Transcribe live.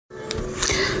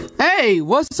Hey,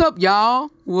 what's up,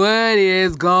 y'all? What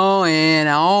is going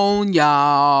on,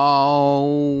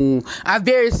 y'all? I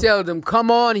very seldom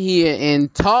come on here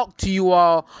and talk to you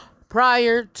all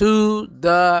prior to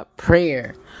the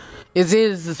prayer. Is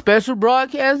it a special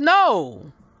broadcast?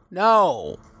 No,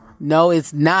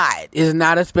 it's not. It's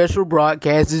not a special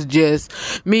broadcast. It's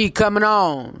just me coming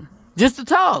on just to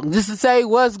talk, just to say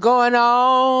what's going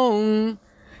on,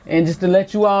 and just to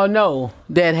let you all know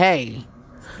that, hey,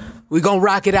 we're going to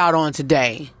rock it out on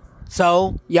today.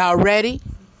 So, y'all ready?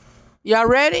 Y'all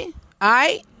ready? All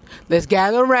right? Let's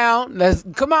gather around.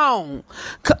 Come on.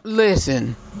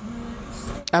 Listen.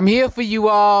 I'm here for you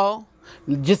all.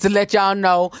 Just to let y'all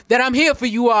know that I'm here for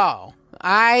you all. All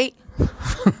right?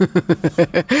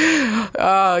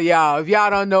 Oh, y'all. If y'all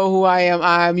don't know who I am,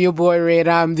 I'm your boy Red.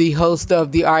 I'm the host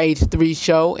of the RH3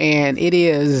 show, and it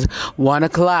is 1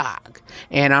 o'clock.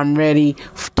 And I'm ready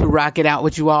to rock it out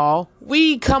with you all.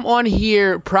 We come on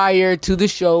here prior to the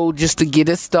show just to get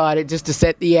it started, just to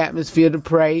set the atmosphere, to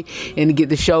pray and to get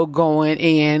the show going.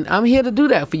 And I'm here to do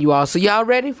that for you all. So y'all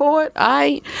ready for it? All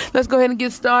right, let's go ahead and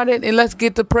get started and let's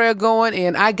get the prayer going.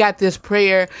 And I got this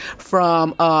prayer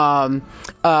from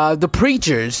the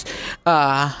preachers.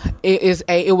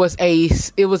 It was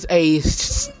a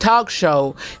talk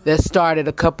show that started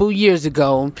a couple years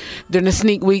ago during the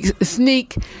sneak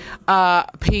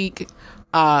peek.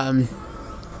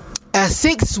 A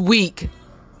 6-week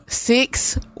sneak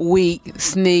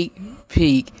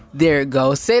peek. There it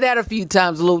goes. Say that a few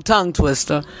times, a little tongue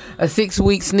twister. A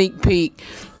 6-week sneak peek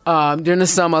during the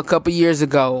summer a couple years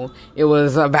ago. It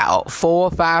was about 4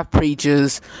 or 5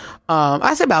 preachers.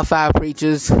 I said about 5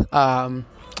 preachers.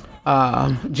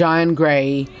 John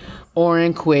Gray,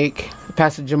 Orrin Quick,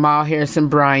 Pastor Jamal Harrison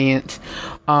Bryant,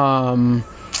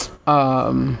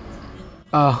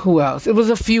 who else? It was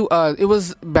a few, it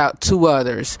was about 2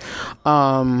 others.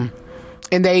 And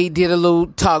they did a little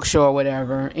talk show or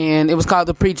whatever, and it was called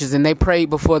The Preachers, and they prayed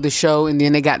before the show, and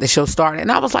then they got the show started.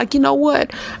 And I was like, you know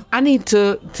what? I need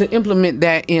to implement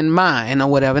that in mine or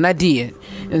whatever, and I did.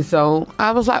 And so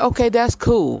I was like, okay, that's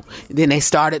cool. And then they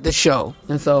started the show,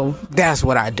 and so that's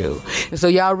what I do. And so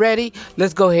y'all ready?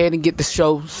 Let's go ahead and get the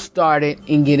show started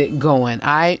and get it going, all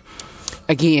right?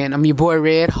 Again, I'm your boy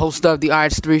Red, host of the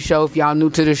RH3 show. If y'all new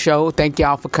to the show, thank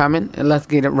y'all for coming, and let's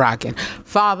get it rocking.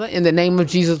 Father, in the name of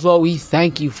Jesus, Lord, we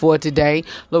thank you for today.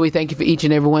 Lord, we thank you for each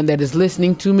and every one that is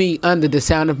listening to me under the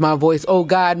sound of my voice. Oh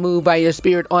God, move by your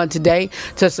spirit on today.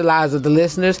 Touch the lives of the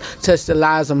listeners. Touch the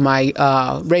lives of my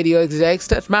radio execs.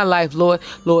 Touch my life, Lord.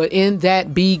 Lord, in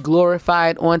that be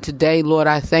glorified on today. Lord,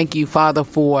 I thank you, Father,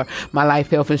 for my life,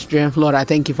 health, and strength. Lord, I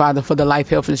thank you, Father, for the life,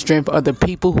 health, and strength of the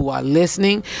people who are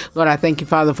listening. Lord, I thank you,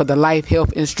 Father, for the life,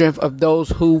 health, and strength of those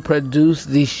who produce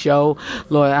this show.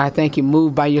 Lord, I thank you,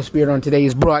 move by your spirit on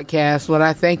today's broadcast. Lord,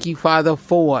 I thank you, Father,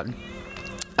 for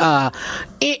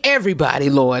everybody,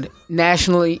 Lord,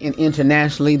 nationally and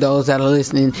internationally, those that are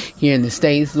listening here in the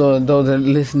States, Lord, those that are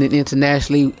listening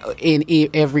internationally in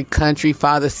every country,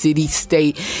 Father, city,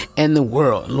 state, and the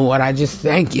world. Lord, I just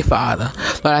thank you, Father.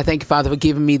 Lord, I thank you, Father, for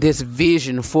giving me this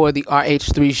vision for the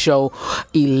RH3 show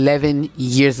 11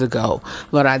 years ago.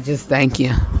 Lord, I just thank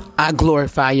you. I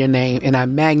glorify your name and I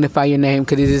magnify your name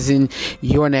because it is in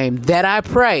your name that I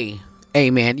pray.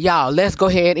 Amen. Y'all, let's go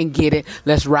ahead and get it.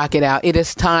 Let's rock it out. It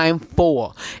is time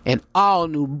for an all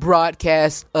new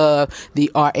broadcast of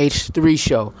the RH3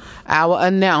 show. Our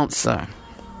announcer.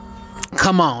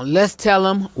 Come on, let's tell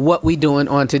them what we doing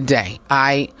on today. All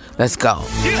right, let's go.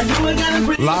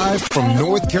 Live from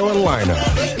North Carolina,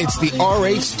 it's the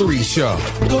RH3 show.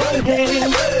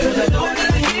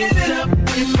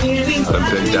 I've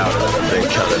been doubted, I've been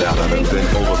counted out, I've been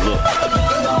overlooked.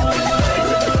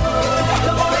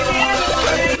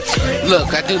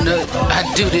 Look, I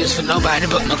do this for nobody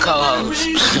but my co-host.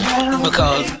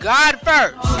 Because God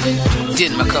first,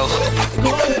 then my co-host.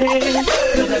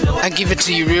 I give it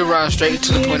to you real raw, straight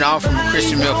to the point, all from a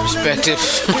Christian male perspective.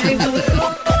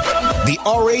 The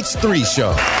RH3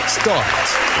 show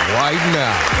starts right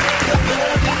now.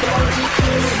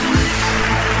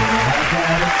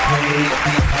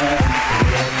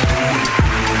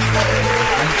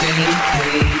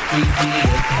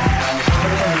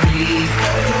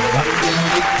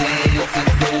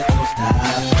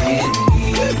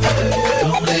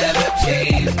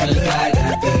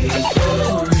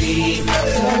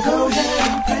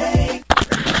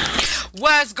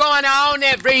 What's going on,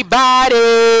 everybody?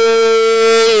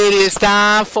 It is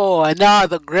time for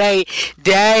another great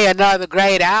day, another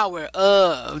great hour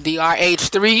of the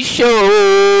RH3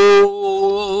 show.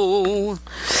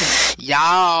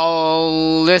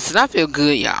 Y'all, listen, I feel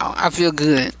good, y'all. I feel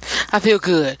good. I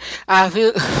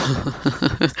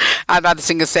I was about to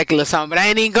sing a secular song, but I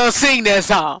ain't even gonna sing that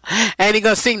song.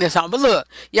 But look,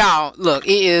 y'all, look,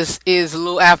 it is a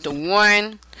little after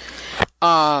 1.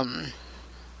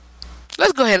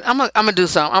 Let's go ahead. I'm gonna do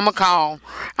something. I'm gonna call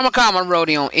my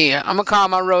roadie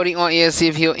on air. See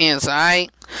if he'll answer. All right.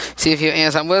 See if he'll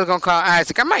answer. I'm gonna call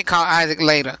Isaac. I might call Isaac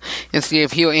later and see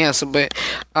if he'll answer. But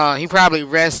he probably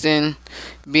resting,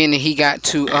 being that he got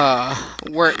to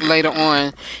work later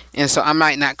on, and so I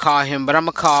might not call him. But I'm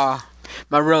gonna call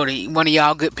my roadie, one of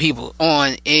y'all good people,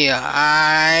 on air.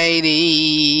 Alrighty.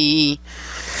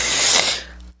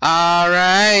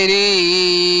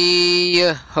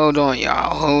 Hold on,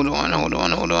 y'all.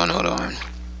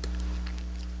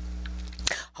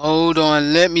 Hold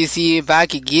on. Let me see if I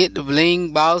can get the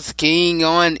Bling Boss King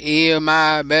on air.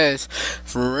 My best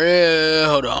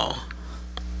friend. Hold on.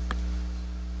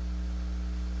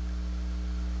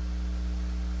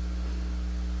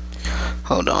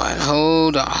 Hold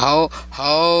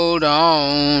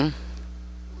on.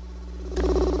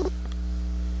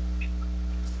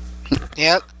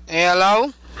 Yep.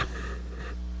 Hello?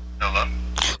 Hello?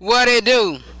 What it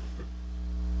do?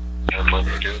 What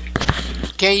it do?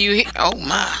 Can you hear? Oh,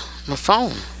 my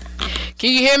phone.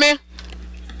 Can you hear me?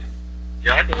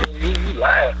 Yeah, I can hear you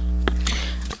live.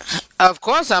 Of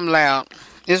course I'm loud.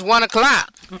 It's 1 o'clock.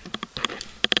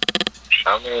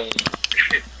 I mean,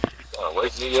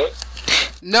 wake me up.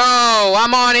 No,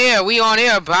 I'm on air. We on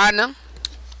air, partner.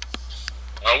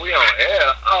 Oh, we on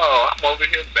air? Oh, I'm over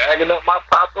here bagging up my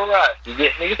paparazzi,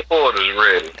 getting these orders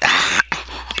ready.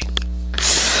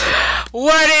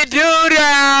 What it do,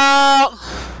 dog?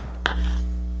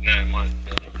 Not much.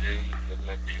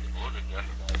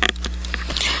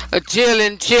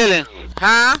 Chilling.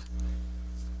 Huh?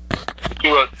 What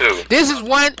you up to? This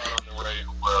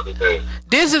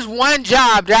is one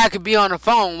job that I could be on the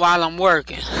phone while I'm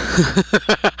working.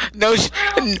 No shade.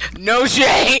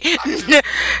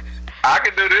 I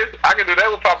can do this. I can do that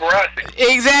with paparazzi.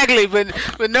 Exactly, but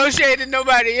no shade to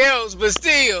nobody else, but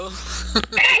still.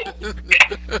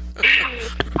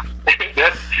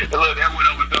 That went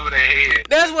over some of their head.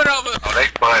 That's what over. Oh, they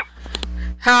funny.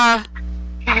 Huh?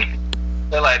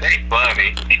 They're like, they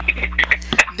funny.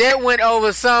 That went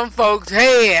over some folks'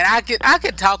 head. I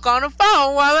could talk on the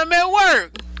phone while I'm at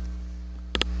work.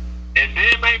 And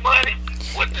then make money?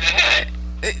 What the heck?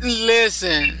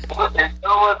 Listen. What is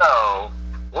going on?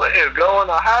 What is going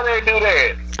on? How they do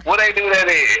that? What they do that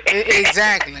in?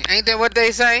 Exactly. Ain't that what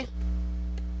they say?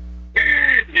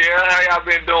 Yeah, how y'all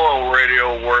been doing,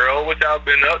 Radio World? What y'all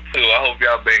been up to? I hope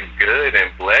y'all been good and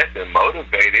blessed and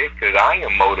motivated, because I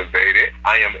am motivated.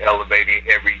 I am elevating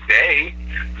every day,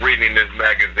 reading this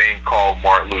magazine called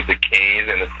Martin Luther King's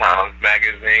and the Times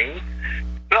Magazine.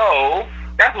 So,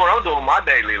 that's what I'm doing in my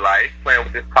daily life, playing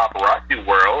with this paparazzi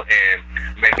world and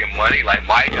making money like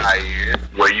my guy is,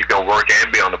 where you can work and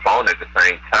be on the phone at the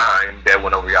same time. That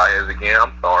went over y'all heads again.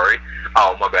 I'm sorry.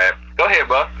 Oh, my bad. Go ahead,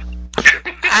 bud.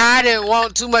 I didn't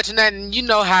want too much of nothing. You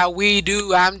know how we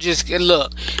do. I'm just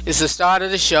look. It's the start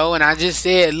of the show, and I just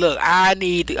said, look,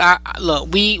 look.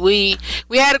 We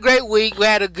had a great week. We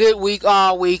had a good week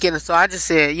all week, and so I just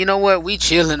said, you know what? We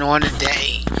chilling on the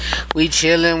day. We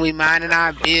chilling. We minding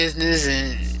our business,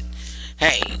 and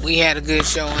hey, we had a good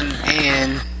show,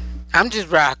 and I'm just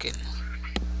rocking.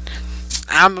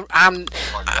 I'm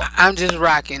just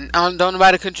rocking. Don't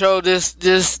nobody control this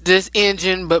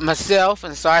engine but myself,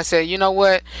 and so I said, you know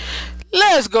what?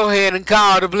 Let's go ahead and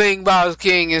call the Bling Boss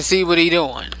King and see what he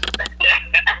doing.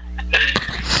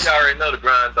 You already know the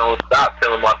grind don't stop.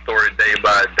 Telling my story day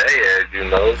by day, as you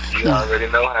know. You already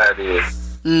know how it is.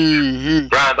 Mm-hmm.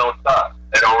 Grind don't stop.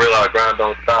 They don't realize grind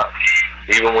don't stop.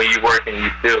 Even when you working,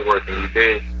 you still working. You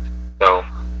did. So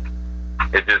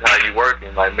it's just how you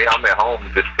working. Like me, I'm at home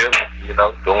just chilling, you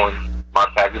know, doing my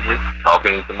packages,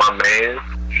 talking to my man,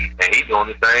 and he doing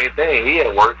the same thing. He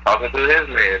at work talking to his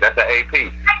man. That's an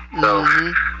AP. So,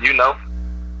 you know.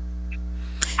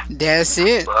 That's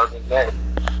it. But other than that,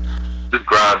 this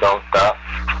grind don't stop.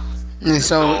 And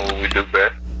so we do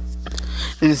best.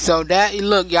 And so that,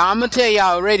 look, y'all, I'm going to tell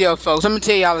y'all, radio folks, I'm going to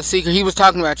tell y'all a secret. He was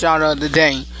talking about y'all the other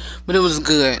day, but it was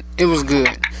good. It was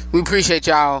good. We appreciate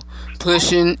y'all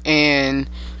pushing and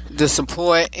the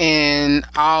support and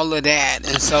all of that.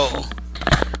 And so,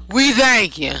 we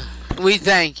thank you. We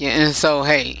thank you. And so,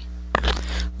 hey,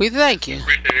 we thank you.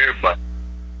 Appreciate everybody.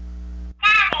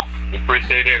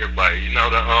 Appreciate everybody. You know,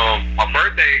 my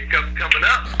birthday coming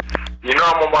up. You know,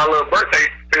 I'm on my little birthday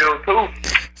pill too.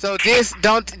 So this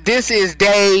is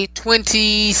day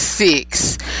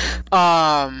 26.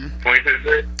 26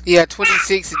 days? Yeah,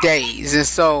 26 days. And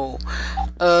so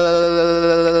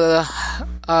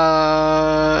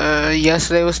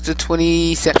yesterday was the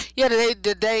 27th. Yeah,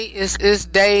 the day is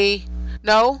day.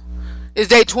 No, it's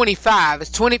day 25.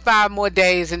 It's 25 more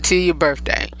days until your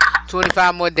birthday.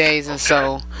 25 more days, and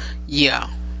so yeah,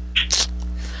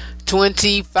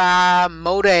 25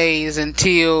 more days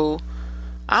until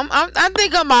I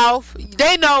think I'm off.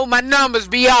 They know my numbers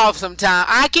be off sometimes.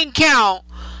 I can count,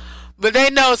 but they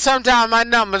know sometimes my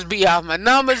numbers be off. My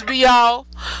numbers be off.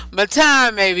 My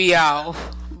time may be off.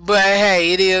 But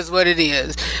hey, it is what it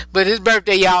is. But his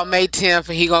birthday, y'all, May 10th,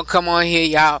 and he gonna come on here,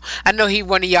 y'all. I know he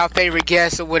one of y'all favorite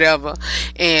guests or whatever,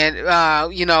 and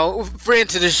friend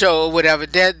to the show or whatever.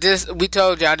 This we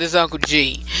told y'all, this Uncle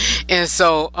G, and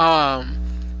so my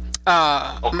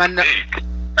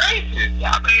Gracious,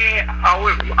 I mean, I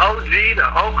went from OG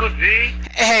to Uncle G.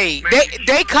 Hey,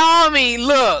 they call me.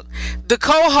 Look, the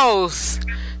co-host.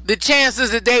 The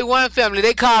chances that they one family,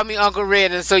 they call me Uncle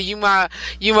Red, and so you my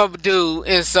dude,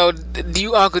 and so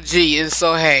you Uncle G, and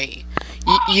so hey,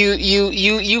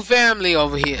 you family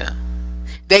over here.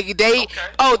 They go,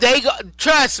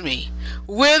 trust me,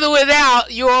 with or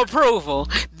without your approval,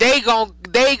 they gon'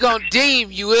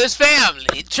 deem you as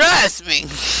family. Trust me.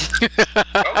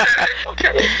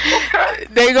 Okay.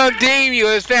 They gon' deem you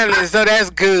as family, and so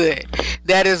that's good.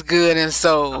 That is good, and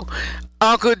so.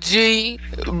 Uncle G,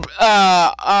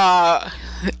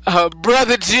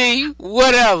 Brother G,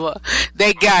 whatever,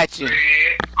 they got you.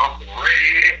 Uncle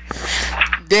Red.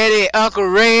 Daddy, Uncle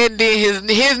Red, then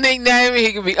his nickname,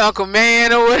 he could be Uncle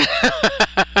Man or whatever.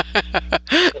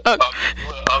 Uncle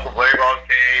Playboy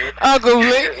King. Uncle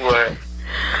Lee.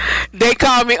 They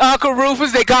call me Uncle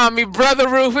Rufus. They call me Brother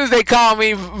Rufus. They call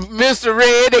me Mr.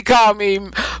 Red. They call me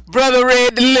Brother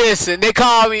Red to listen. They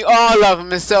call me all of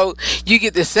them. And so you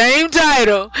get the same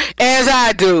title as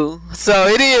I do. So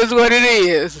it is what it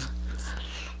is.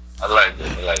 I like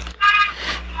it.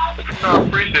 I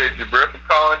appreciate you, bro, for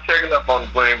calling, checking up on the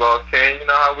Bling Ball King. You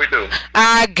know how we do.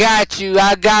 I got you.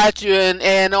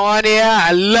 And on there,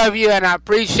 I love you and I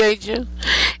appreciate you.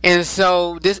 And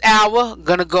so this hour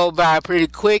gonna go by pretty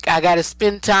quick. I gotta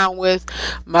spend time with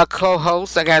my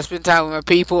co-hosts. I gotta spend time with my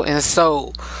people. And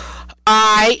so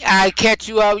I catch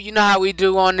you up. You know how we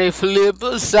do on the flip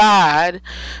side.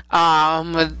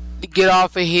 I'm gonna get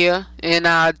off of here and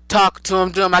talk to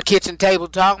him during my kitchen table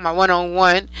talk, my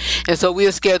one-on-one. And so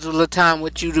we'll schedule a time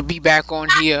with you to be back on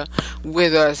here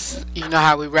with us. You know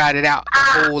how we ride it out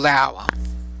the whole hour.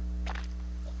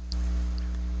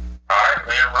 Alright,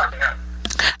 man, right now.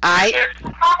 Alright,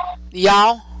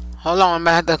 y'all, hold on, I'm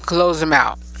about to close him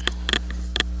out.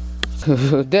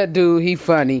 That dude, he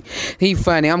funny.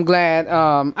 I'm glad.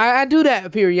 I do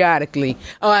that periodically.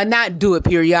 I not do it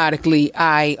periodically.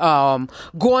 I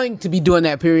going to be doing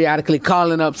that periodically,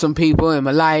 calling up some people in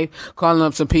my life,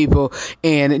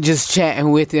 and just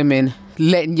chatting with them and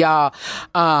letting y'all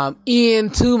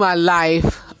into my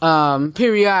life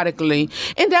periodically.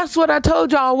 And that's what I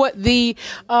told y'all. What the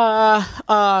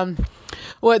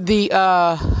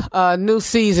new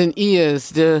season is,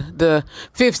 the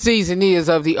 5th season is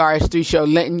of the RH3 show,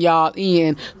 letting y'all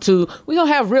in to, we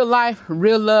gonna have real life,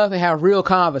 real love, and have real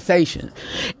conversation,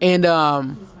 and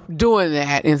doing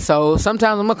that. And so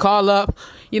sometimes I'm gonna call up,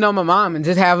 my mom and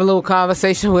just have a little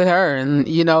conversation with her, and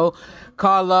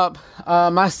call up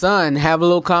my son, have a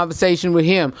little conversation with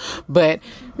him. But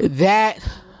that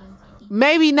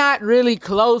maybe not really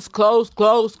close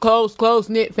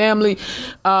knit family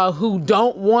who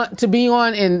don't want to be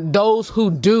on, and those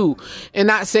who do. And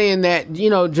not saying that,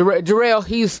 Jarrell,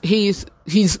 he's GW.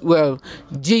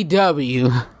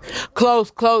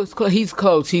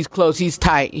 He's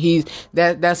tight.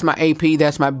 That's my AP,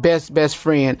 that's my best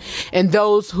friend. And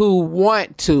those who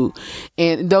want to,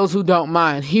 and those who don't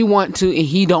mind, he want to and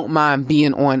he don't mind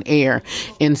being on air.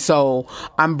 And so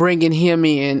I'm bringing him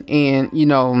in, and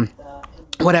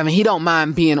whatever, he don't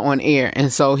mind being on air,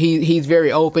 and so he's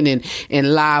very open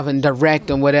and live and direct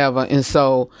and whatever. And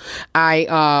so I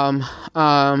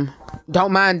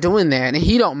don't mind doing that, and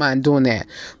he don't mind doing that.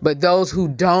 But those who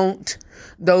don't,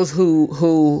 those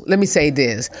who let me say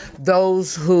this,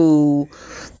 those who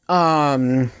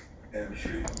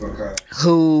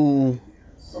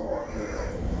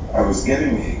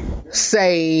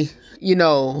say,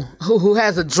 who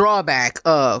has a drawback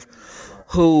of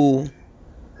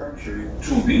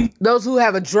those who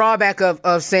have a drawback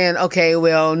of saying, okay,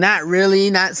 well, not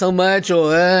really, not so much,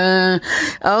 or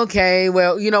okay,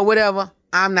 well, whatever,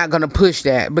 I'm not gonna push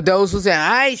that. But those who say,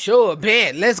 I sure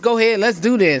bet, let's go ahead, let's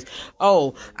do this,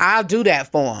 oh, I'll do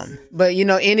that for them. But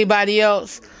anybody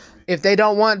else, if they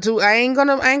don't want to, I ain't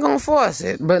gonna force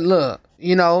it. But look,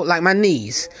 like my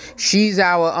niece, she's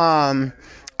our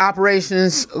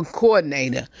operations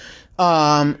coordinator.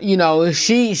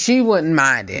 she wouldn't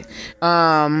mind it.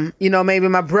 Maybe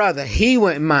my brother, he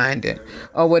wouldn't mind it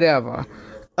or whatever.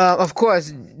 Of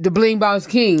course, the Bling Boss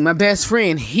King, my best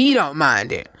friend, he don't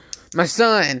mind it. My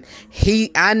son,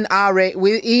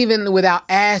 even without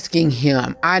asking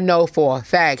him, I know for a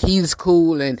fact he's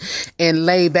cool and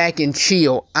lay back and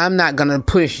chill. I'm not gonna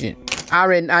push it.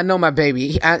 I know my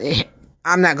baby.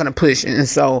 I'm not gonna push it, and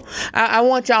so I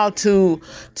want y'all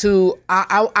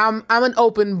I'm an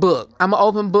open book. I'm an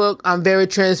open book. I'm very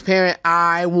transparent.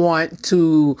 I want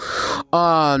to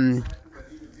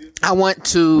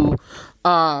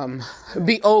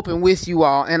be open with you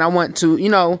all, and I want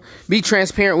to be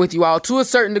transparent with you all to a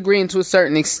certain degree and to a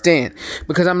certain extent,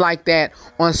 because I'm like that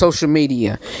on social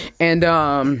media. And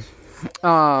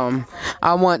I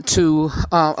want to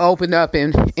open up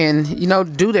and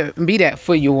do that, be that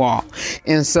for you all.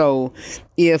 And so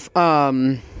if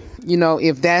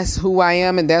that's who I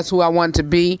am and that's who I want to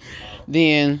be,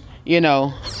 then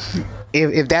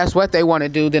if that's what they want to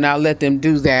do, then I'll let them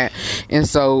do that. And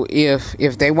so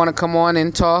if they want to come on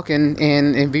and talk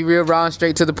and be real raw and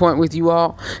straight to the point with you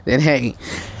all, then hey,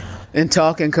 and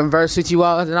talk and converse with you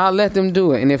all, then I'll let them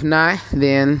do it. And if not,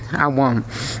 then I won't.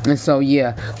 And so,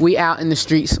 yeah, we out in the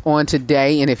streets on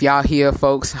today. And if y'all hear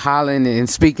folks hollering and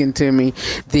speaking to me,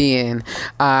 then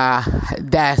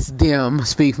that's them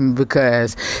speaking,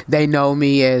 because they know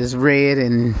me as Red.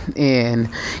 And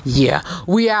yeah,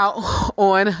 we out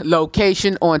on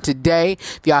location on today.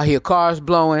 If y'all hear cars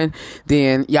blowing,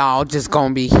 then y'all just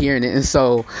gonna be hearing it. And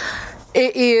so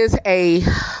it is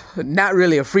not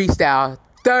really a freestyle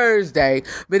Thursday,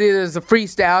 but it is a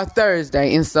Freestyle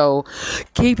Thursday. And so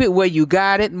keep it where you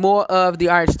got it. More of the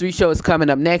RH3 show is coming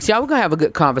up next. Y'all, we're gonna have a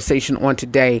good conversation on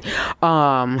today.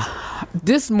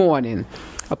 This morning,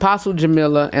 Apostle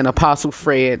Jamila and Apostle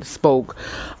Fred spoke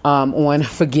on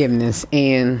forgiveness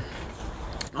and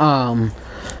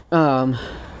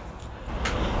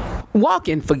walk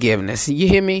in forgiveness. You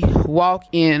hear me? Walk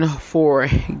in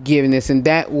forgiveness. And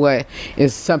that what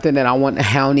is something that I want to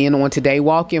hound in on today.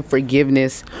 Walk in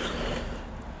forgiveness.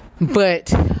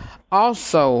 But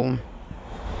also,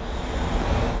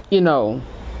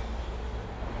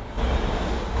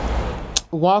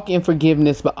 walk in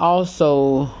forgiveness, but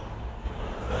also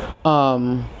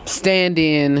stand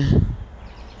in,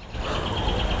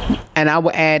 and I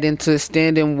will add into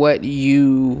stand in what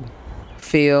you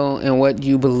feel and what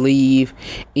you believe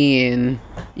in,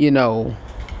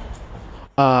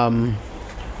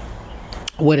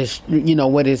 what is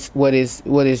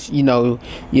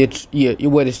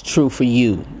true for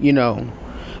you,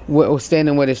 stand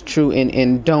in what is true,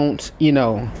 and don't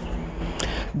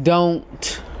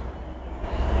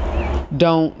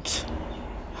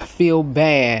feel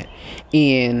bad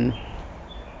in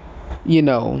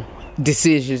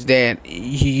decisions that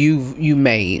you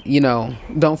made.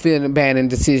 Don't feel bad in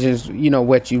decisions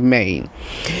what you've made.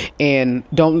 And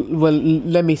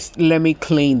let me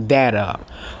clean that up.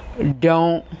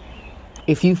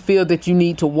 If you feel that you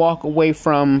need to walk away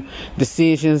from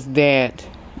decisions that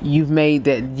you've made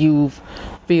that you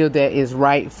feel that is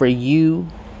right for you,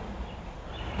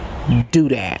 do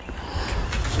that.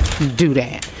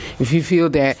 If you feel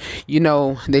that,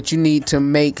 that you need to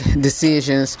make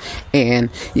decisions and,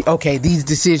 okay, these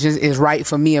decisions is right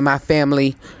for me and my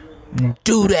family,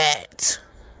 do that.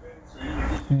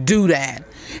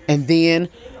 And then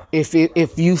if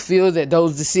you feel that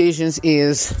those decisions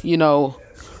is,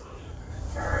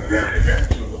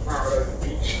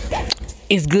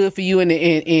 it's good for you and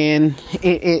it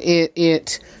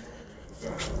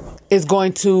is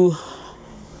going to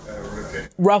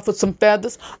ruffle some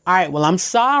feathers. All right, well, I'm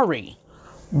sorry,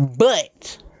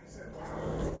 but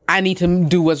I need to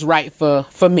do what's right for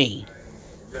me.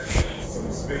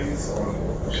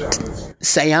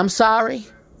 Say I'm sorry,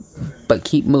 but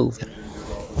keep moving.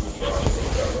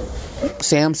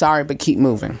 Say I'm sorry, but keep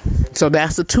moving. So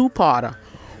that's a two-parter.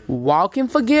 Walk in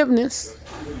forgiveness,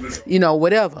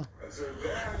 whatever.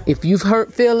 If you've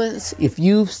hurt feelings, if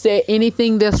you've said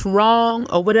anything that's wrong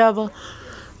or whatever,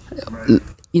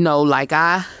 like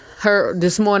I heard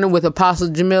this morning with Apostle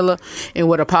Jamila and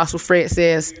what Apostle Fred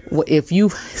says, if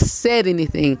you've said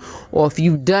anything or if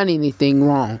you've done anything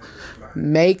wrong,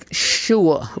 make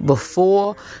sure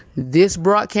before this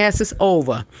broadcast is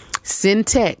over, send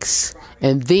text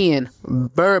and then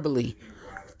verbally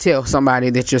tell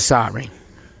somebody that you're sorry.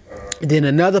 Then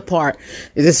another part,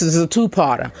 this is a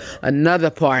two-parter. Another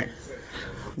part,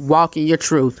 walk in your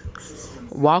truth.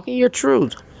 Walk in your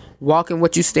truth. Walk in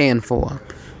what you stand for.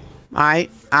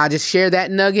 Alright, I'll just share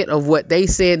that nugget of what they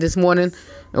said this morning,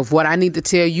 of what I need to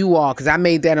tell you all, because I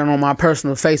made that on my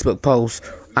personal Facebook post.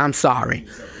 I'm sorry.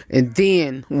 And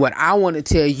then what I want to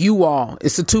tell you all,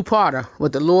 it's a two-parter.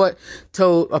 What the Lord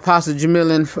told Apostle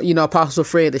Jamila and, Apostle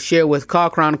Fred to share with Car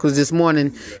Chronicles this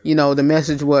morning, the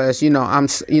message was, she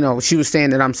was saying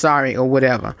that I'm sorry or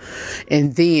whatever.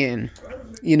 And then,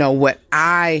 what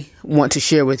I want to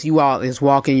share with you all is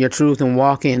walk in your truth and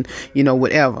walk in,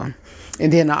 whatever.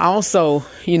 And then I also,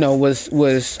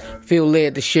 was feel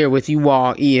led to share with you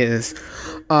all is,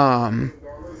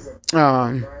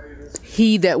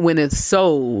 he that winneth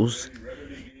souls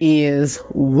is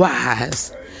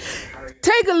wise.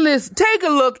 Take a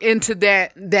look into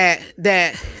that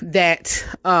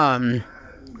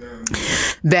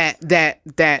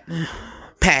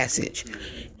passage.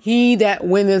 He that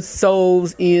winneth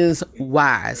souls is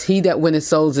wise. He that winneth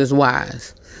souls is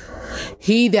wise.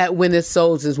 He that winneth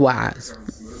souls is wise.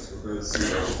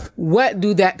 What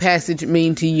do that passage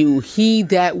mean to you? He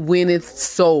that winneth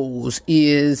souls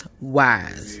is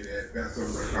wise.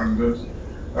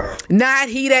 Not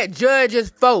he that judges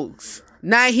folks.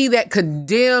 Not he that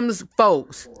condemns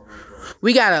folks.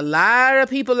 We got a lot of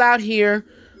people out here,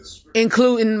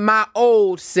 including my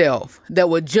old self, that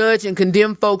will judge and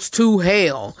condemn folks to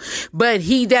hell. But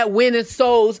he that winneth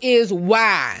souls is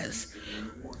wise.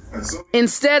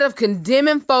 Instead of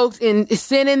condemning folks and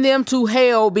sending them to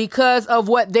hell because of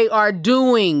what they are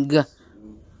doing. A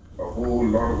whole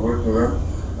lot of work for them.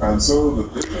 And so the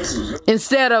difference is,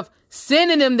 instead of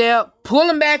sending them there, pull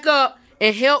them back up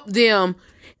and help them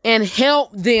and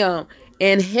help them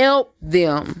and help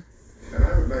them. And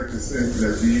I would like to say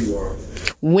that we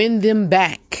win them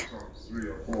back.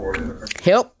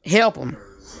 Help them.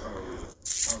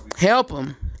 Help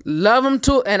them. Love them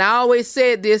to, and I always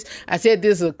said this, I said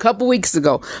this a couple weeks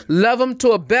ago, love them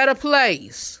to a better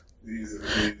place.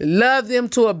 Love them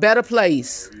to a better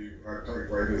place.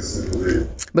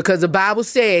 Because the Bible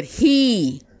said,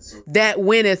 he that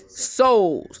winneth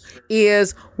souls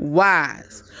is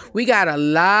wise. We got a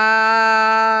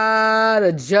lot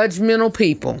of judgmental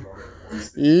people.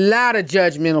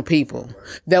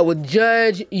 That will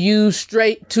judge you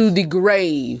straight to the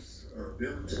grave.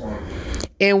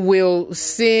 And will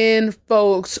send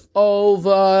folks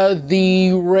over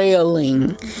the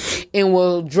railing and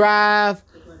will drive.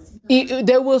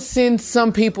 They will send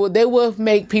some people, they will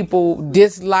make people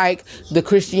dislike the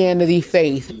Christianity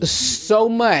faith so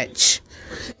much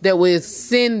that will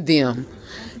send them,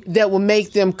 that will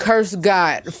make them curse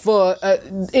God for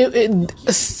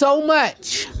so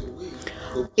much.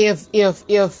 And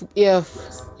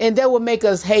they will make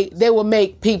us hate, they will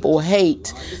make people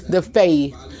hate the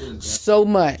faith so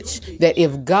much that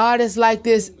if God is like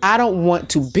this, I don't want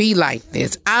to be like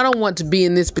this. I don't want to be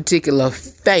in this particular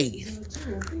faith.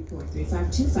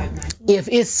 If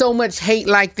it's so much hate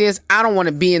like this, I don't want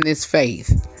to be in this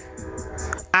faith.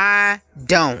 I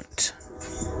don't.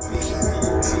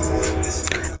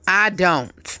 And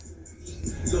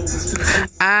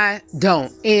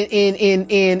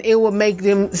it will make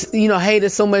them, hate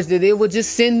us so much that it will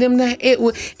just send them to it.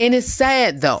 And it's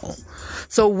sad though.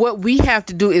 So what we have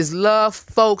to do is love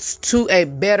folks to a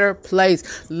better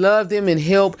place. Love them and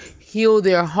help heal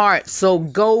their hearts. So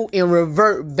go and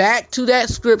revert back to that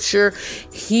scripture.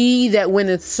 He that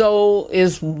winneth soul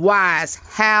is wise.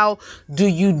 How do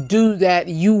you do that?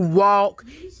 You walk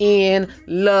in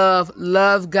love.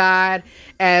 Love God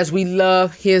as we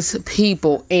love his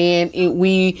people. And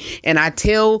I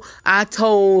told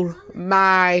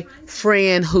my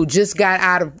friend who just got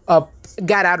out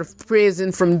of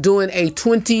prison from doing a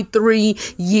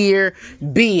 23-year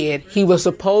bid. He was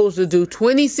supposed to do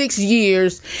 26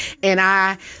 years. And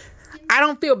I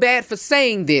don't feel bad for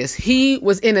saying this. He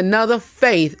was in another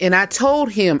faith. And I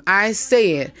told him, I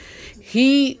said,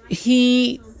 he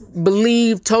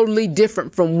believed totally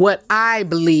different from what I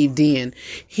believed in.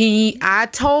 I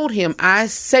told him, I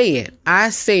said,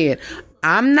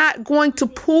 I'm not going to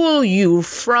pull you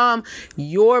from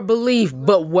your belief,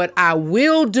 but what I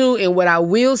will do and what I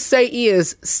will say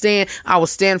is I will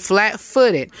stand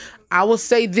flat-footed. I will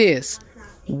say this: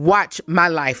 watch my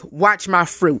life, watch my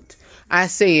fruit. I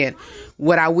said,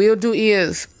 what I will do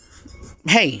is,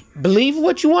 hey, believe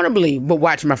what you want to believe, but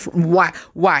watch my fruit.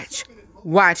 Watch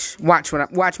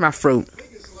my fruit.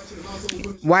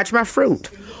 Watch my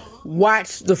fruit.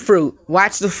 Watch the fruit.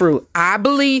 Watch the fruit. I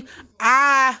believe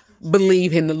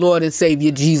in the Lord and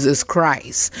Savior Jesus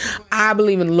Christ. I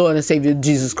believe in the Lord and Savior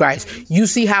Jesus Christ. You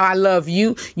see how I love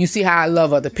you. You see how I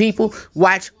love other people.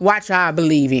 Watch how I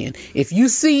believe in. If you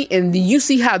see and you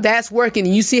see how that's working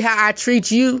and you see how I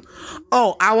treat you,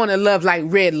 oh, I want to love like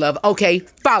red love. Okay,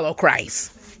 follow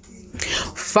Christ.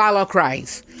 Follow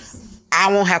Christ.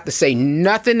 I won't have to say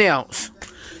nothing else.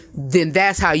 Then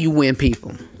that's how you win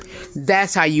people.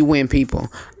 That's how you win people.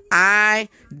 I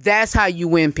That's how you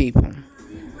win people.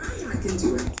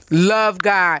 Love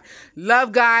God.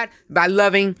 Love God by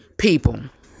loving people.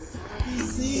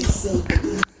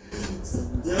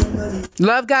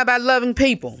 Love God by loving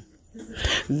people.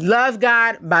 Love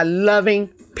God by loving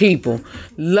people.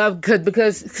 Love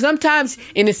because sometimes,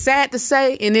 and it's sad to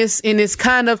say, and it's not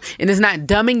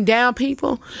dumbing down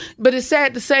people, but it's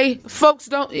sad to say folks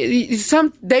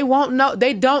they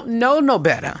don't know no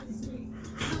better.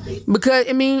 Because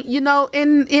and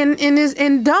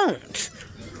don't.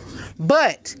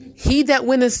 But he that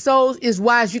winneth souls is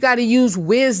wise. You got to use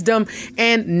wisdom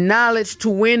and knowledge to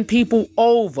win people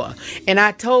over. And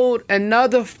I told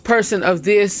another person of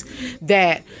this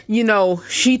that,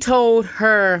 she told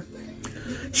her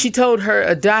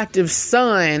adoptive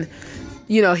son,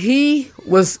 he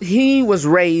was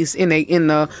raised in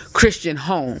a Christian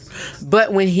home.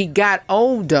 But when he got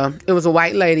older, it was a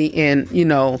white lady, and,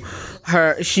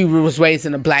 she was raised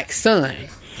in a black son.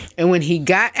 And when he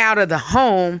got out of the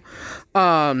home,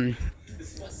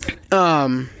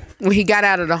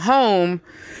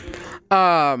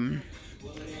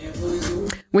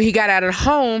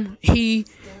 he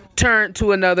turned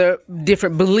to another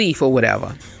different belief or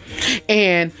whatever.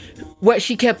 And what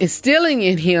she kept instilling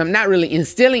in him, not really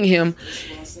instilling him,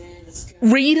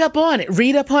 read up on it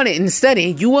and study,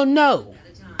 and you will know.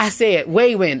 I said,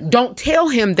 wait, don't tell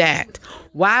him that.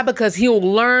 Why? Because he'll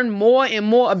learn more and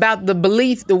more about the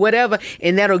belief, the whatever,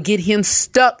 and that'll get him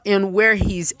stuck in where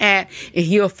he's at, and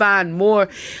he'll find more,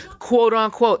 quote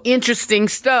unquote, interesting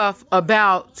stuff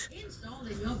about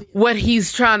what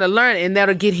he's trying to learn, and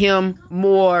that'll get him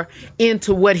more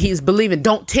into what he's believing.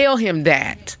 Don't tell him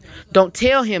that. Don't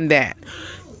tell him that.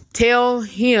 Tell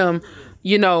him,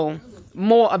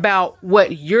 more about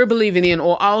what you're believing in,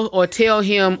 or tell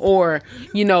him, or,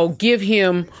 give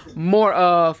him more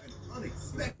of,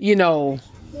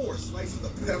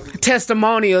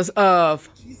 testimonials of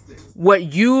what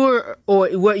you're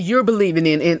believing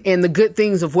in, and the good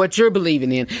things of what you're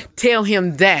believing in. Tell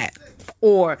him that,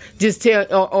 or just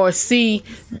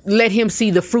let him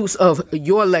see the fruits of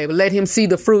your labor. Let him see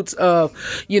the fruits of,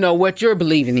 what you're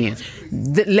believing in.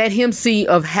 Let him see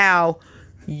of how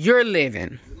you're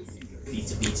living.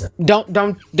 Don't.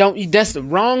 That's the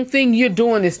wrong thing you're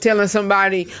doing, is telling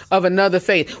somebody of another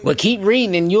faith. Well, keep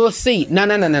reading and you'll see. No.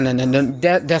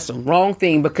 That's the wrong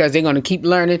thing, because they're going to keep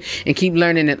learning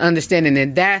and understanding.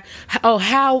 And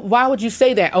why would you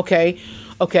say that? Okay.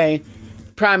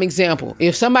 Prime example.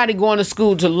 If somebody going to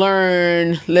school to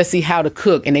learn, let's see, how to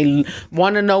cook, and they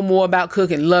want to know more about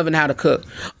cooking, loving how to cook.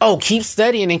 Oh, keep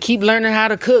studying and keep learning how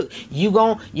to cook. You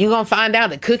gonna find out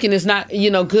that cooking is not,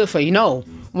 good for you. No.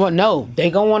 Well, no,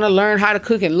 they gonna want to learn how to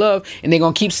cook and love, and they're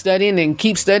gonna keep studying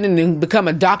and become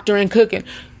a doctor in cooking.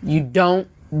 You don't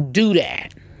do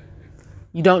that.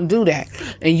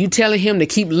 And you telling him to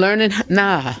keep learning?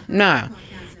 Nah.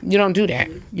 You don't do that.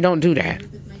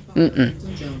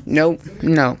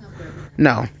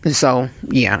 No. So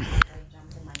yeah.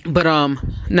 But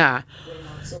nah.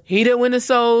 He that winneth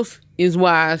souls is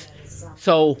wise.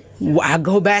 So I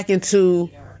go back into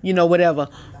whatever.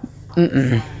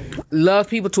 Love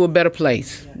people to a better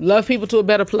place. We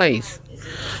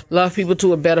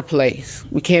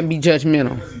can't be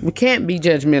judgmental.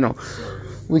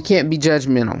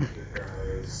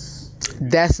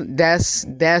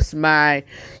 That's my,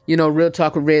 real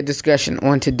talk with Red discussion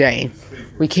on today.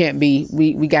 We can't be,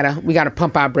 we gotta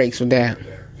pump our brakes with that.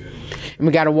 And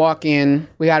we gotta walk in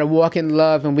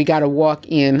love, and we gotta walk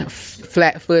in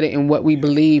flat footed in what we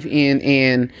believe in,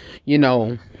 and,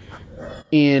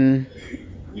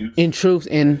 in truth,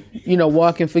 and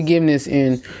walk in forgiveness.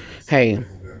 And hey,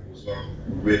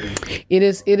 it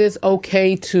is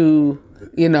okay to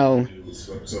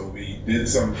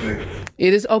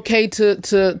it is okay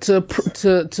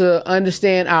to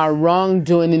understand our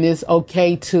wrongdoing, and it's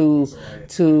okay to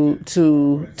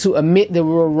admit that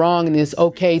we're wrong, and it's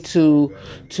okay to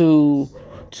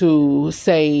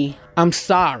say I'm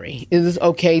sorry. It is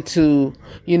okay to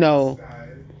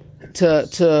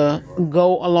to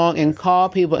go along and call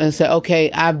people and say, okay,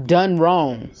 I've done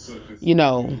wrong.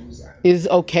 It's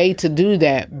okay to do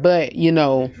that, but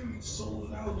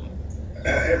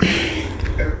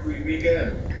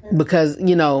because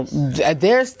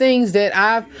there's things that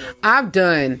I've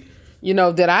done,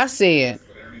 that I've said,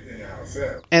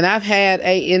 and I've had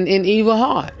an evil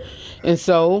heart, and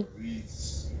so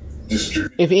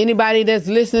if anybody that's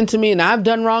listening to me and I've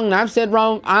done wrong and I've said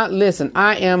wrong, I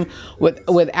am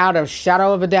without a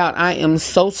shadow of a doubt, I am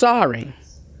so sorry.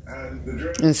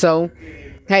 And so,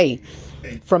 hey,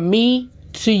 from me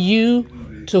to you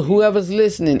to whoever's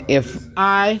listening, if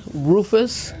I,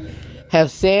 Rufus, have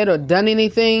said or done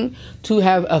anything to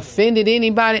have offended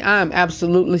anybody, I'm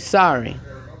absolutely sorry.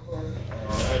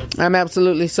 I'm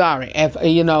absolutely sorry. If,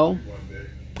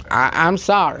 I'm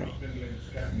sorry.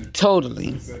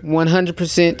 Totally.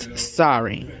 100%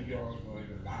 sorry.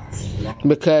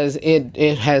 Because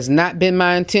it has not been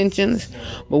my intentions,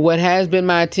 but what has been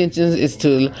my intentions is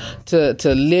to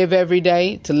live every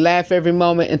day, to laugh every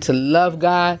moment, and to love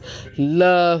God,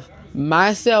 love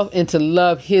myself, and to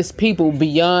love His people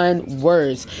beyond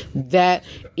words. That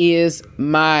is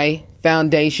my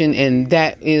foundation, and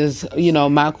that is,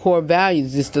 my core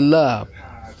values is to love.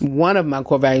 One of my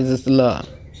core values is to love,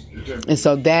 and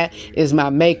so that is my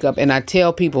makeup. And I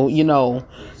tell people,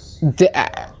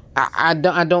 I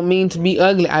don't mean to be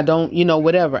ugly. I don't,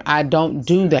 whatever. I don't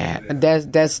do that.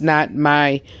 That's not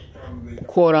my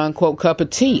quote unquote cup of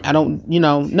tea. I don't,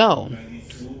 no.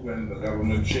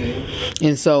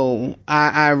 And so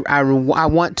I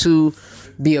want to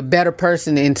be a better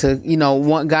person and to,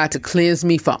 want God to cleanse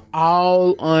me from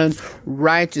all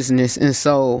unrighteousness. And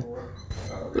so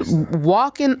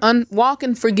walk in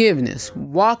forgiveness,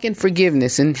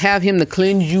 and have Him to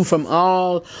cleanse you from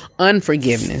all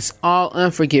unforgiveness.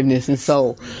 And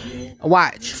so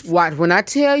watch when I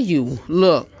tell you,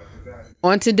 look,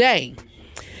 on today,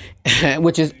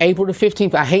 which is April the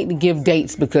 15th. I hate to give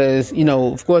dates because,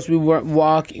 of course we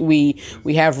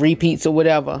we have repeats or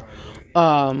whatever.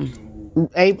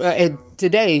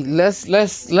 Today,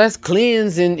 let's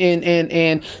cleanse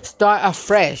and start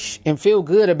afresh and feel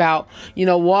good about,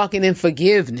 walking in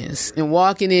forgiveness and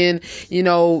walking in,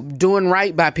 doing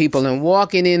right by people and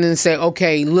walking in and say,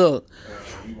 okay, look,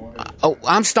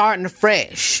 I'm starting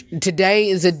afresh. Today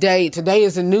is a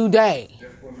new day.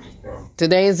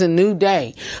 Today is a new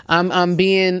day. I'm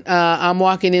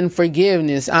walking in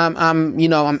forgiveness.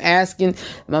 I'm asking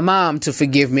my mom to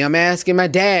forgive me. I'm asking my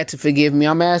dad to forgive me.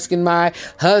 I'm asking my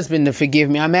husband to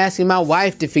forgive me. I'm asking my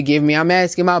wife to forgive me. I'm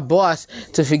asking my boss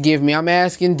to forgive me. I'm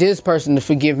asking this person to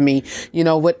forgive me.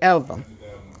 Whatever.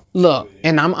 Look,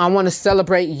 and I want to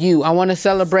celebrate you. I want to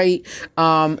celebrate,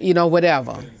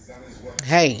 whatever.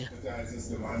 Hey.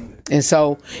 And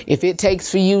so if it takes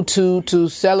for you to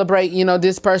celebrate,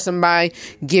 this person by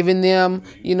giving them,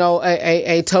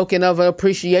 a token of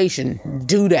appreciation,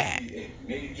 do that.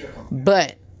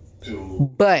 But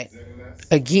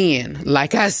again,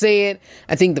 like I said,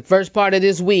 I think the first part of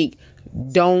this week,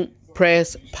 don't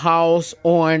press pause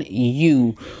on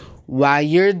you. While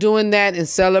you're doing that and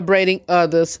celebrating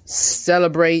others,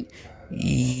 celebrate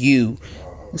you.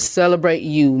 Celebrate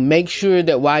you. Make sure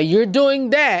that while you're doing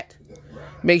that,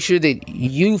 make sure that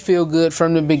you feel good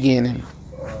from the beginning.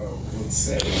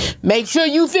 Make sure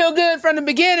you feel good from the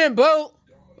beginning, boo.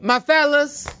 My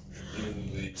fellas,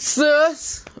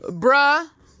 sis, bruh,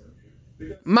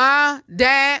 my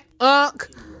dad,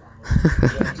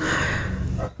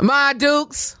 my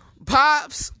dukes,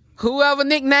 pops, whoever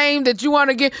nickname that you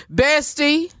want to get,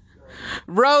 bestie,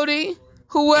 roadie,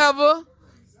 whoever.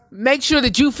 Make sure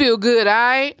that you feel good, all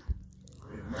right?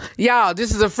 Y'all,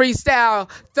 this is a Freestyle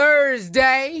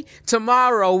Thursday.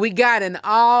 Tomorrow we got an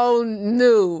all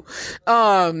new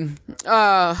I'll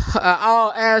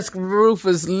Ask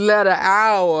Rufus letter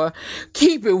hour.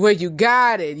 Keep it where you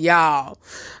got it, y'all.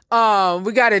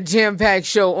 We got a jam-packed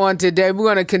show on today. We're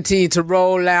gonna continue to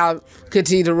roll with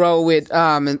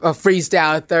a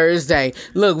Freestyle Thursday.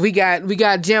 Look, we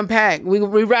got jam-packed. We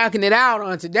rocking it out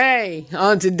on today.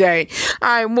 All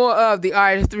right, more of the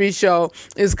RH3 show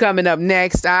is coming up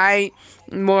next. All right,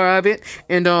 more of it.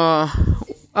 And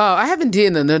I haven't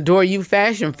did an Adore You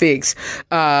Fashion Fix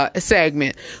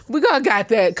segment. We're gonna got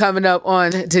that coming up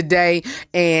on today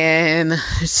and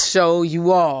show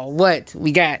you all what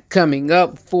we got coming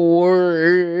up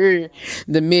for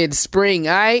the mid-spring.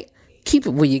 All right, keep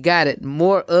it where you got it.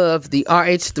 More of the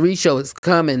RH3 show is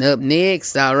coming up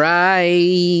next. All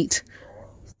right,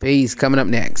 peace. Coming up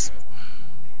next.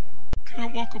 Can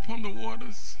I walk upon the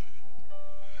waters?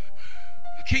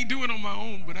 I can't do it on my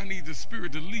own, but I need the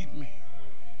Spirit to lead me.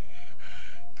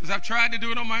 Because I've tried to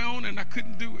do it on my own and I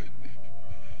couldn't do it.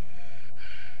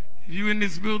 If you in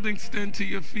this building, stand to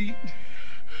your feet.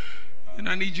 And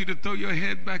I need you to throw your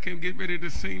head back and get ready to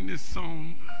sing this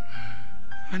song.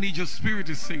 I need your spirit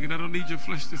to sing it. I don't need your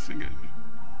flesh to sing it.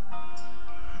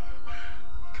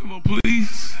 Come on,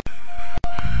 please.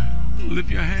 Lift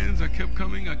your hands. I kept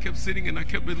coming. I kept sitting and I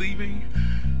kept believing.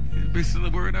 Based on the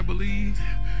word, I believe.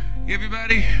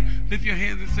 Everybody, lift your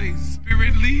hands and say,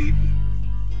 Spirit, lead.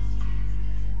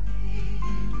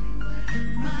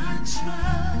 My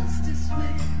trust is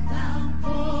without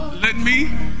borders. Let me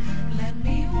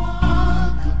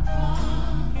walk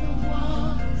upon the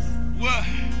waters. What?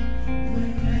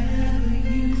 Wherever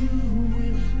you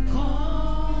will call.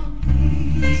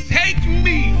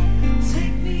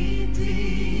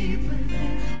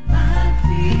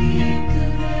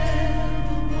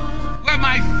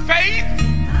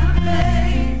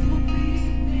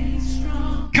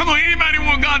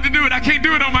 God to do it. I can't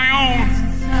do it on my own.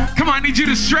 Come on, I need you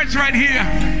to stretch right here.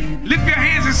 Lift your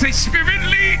hands and say, Spirit,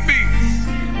 lead me.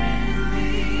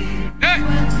 Hey,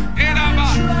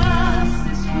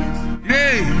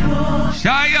 hey,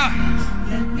 Shia,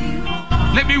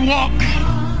 let me walk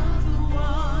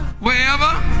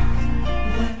wherever.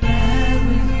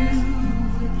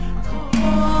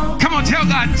 Come on, tell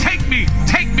God, take me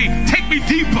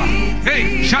deeper.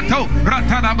 Hey, Chateau,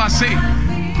 Ratanabase.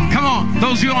 Come on,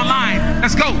 those of you online,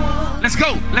 let's go.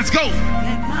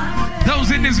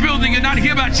 Those in this building, you're not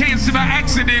here by chance or by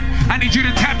accident. I need you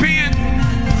to tap in.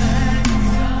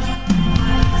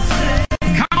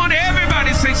 Come on,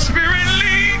 everybody, say, Spirit,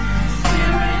 lead.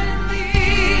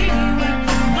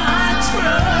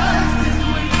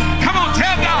 Come on,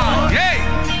 tell God, yay.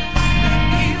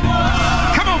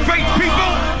 Come on, faith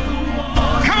people.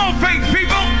 Come on, faith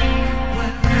people.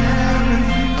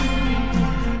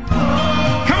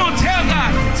 Come on, tell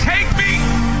God, take me.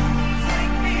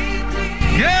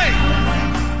 Yay.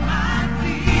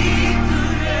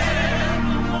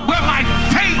 Where my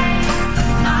faith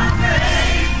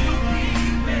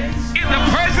in the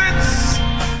presence.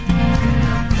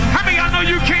 How many of y'all know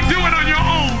you can't do it on your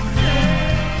own?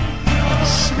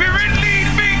 Spirit, lead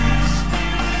me.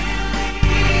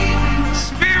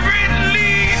 Spirit,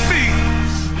 lead me.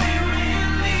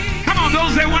 Come on,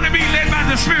 those that want to be led by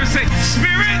the Spirit, say,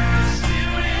 Spirit.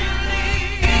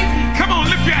 Come on,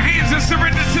 lift your hands and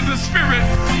surrender to the Spirit.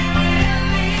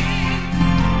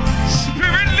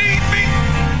 Spirit, lead me.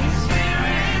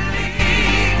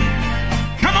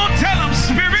 Come on, tell them,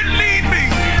 Spirit, lead me.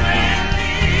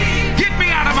 Get me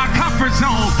out of my comfort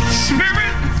zone.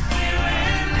 Spirit,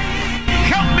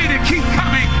 help me to keep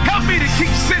coming. Help me to keep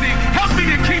sitting. Help me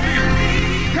to keep you.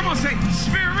 Come on, say,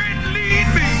 Spirit, lead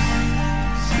me.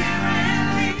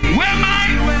 Where am I?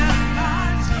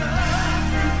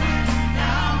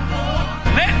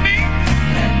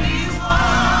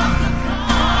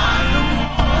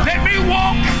 Let me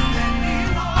walk.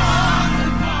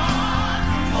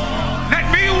 Let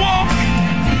me walk.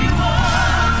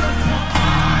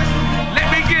 Let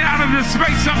me get out of the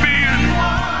space I'm in.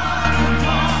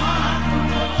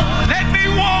 Let me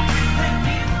walk.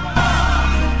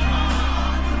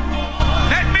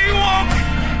 Let me walk.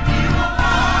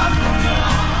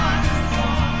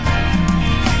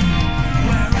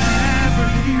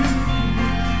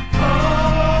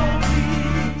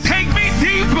 Take me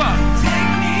deeper.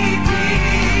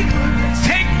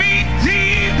 Take me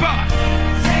deeper.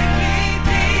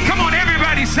 Come on,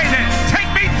 everybody say that. Take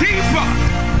me deeper.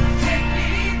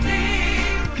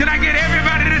 Can I get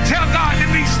everybody to tell God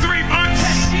in these 3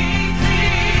 months?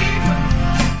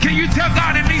 Can you tell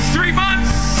God in these 3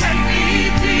 months?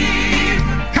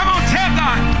 Come on, tell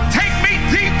God, take me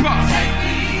deeper.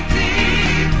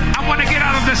 I want to get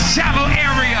out of the shallow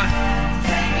area.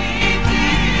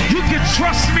 You can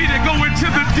trust me to go into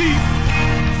the deep.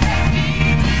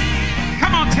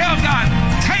 Come on, tell God,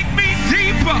 take me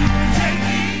deeper.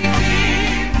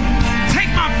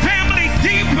 Take my family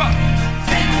deeper.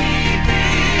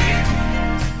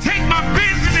 Take my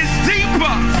business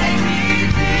deeper.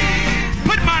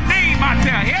 Put my name out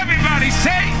there. Everybody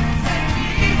say,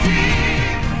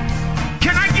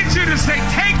 can I get you to say,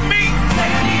 take me?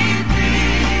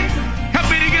 Help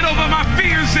me to get over my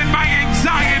fears and my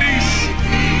anxieties.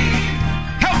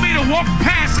 Help me to walk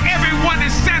past everyone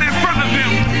and stand in front of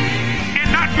them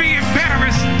and not be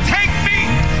embarrassed. Take me.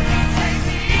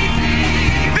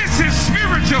 This is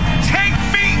spiritual. Take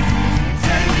me.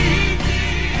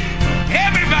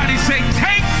 Everybody say,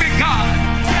 take me, God.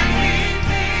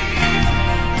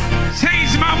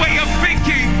 Change my way of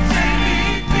thinking.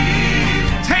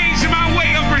 Change my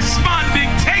way of responding.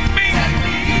 Take me.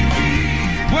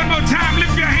 One more time,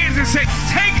 lift your hands and say,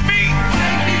 take me.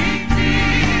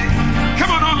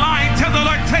 Come on online, tell the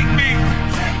Lord, take me.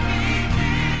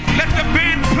 Let the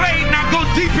band play. Now go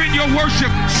deep in your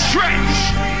worship.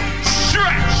 Stretch.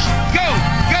 Stretch. Go.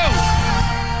 Go.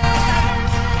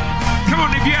 Come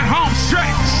on, if you're at home,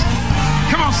 stretch.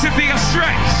 Come on, Cynthia,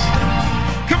 stretch.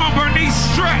 Come on, Bernice,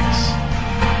 stretch.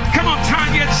 Come on,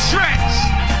 Tanya, stretch.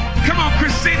 Come on,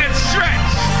 Christina,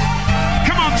 stretch.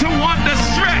 Come on, Tawanda,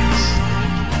 stretch.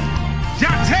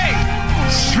 Jante,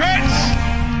 stretch.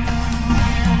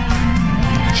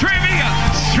 Trivia,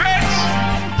 stretch.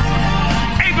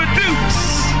 Ava Dukes.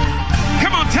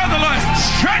 Come on, tell the Lord,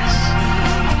 stretch.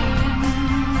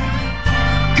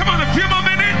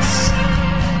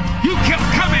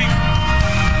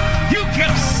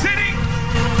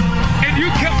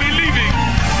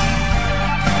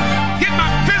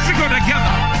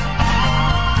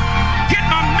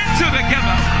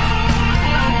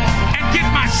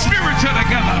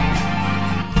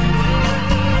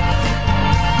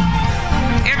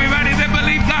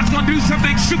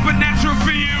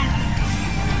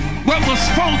 What was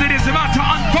folded is about to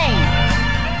unfold.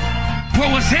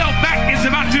 What was held back is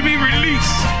about to be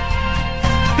released.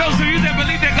 Those of you that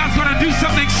believe that God's going to do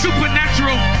something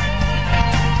supernatural,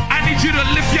 I need you to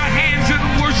lift your hands and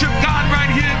worship God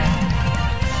right here.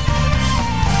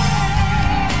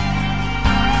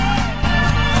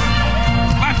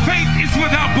 My faith is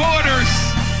without borders.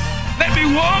 Let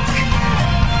me walk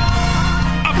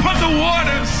upon the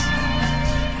waters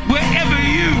wherever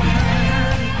you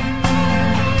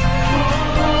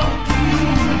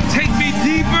take me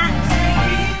deeper.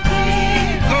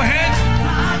 Go ahead.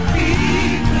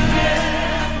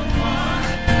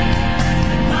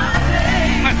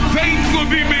 My faith will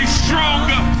be made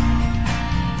stronger.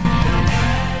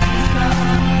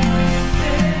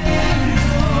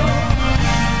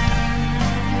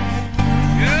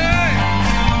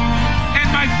 Yeah. And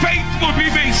my faith will be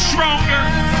made stronger.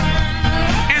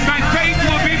 And my faith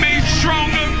will be made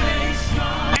stronger.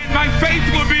 And my faith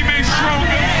will be made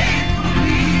stronger.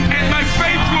 And my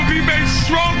faith will be made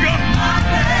stronger.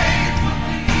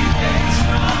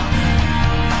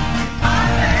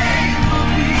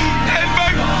 And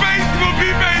my faith will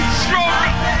be made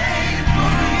stronger.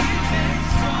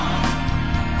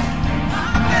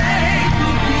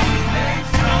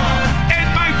 And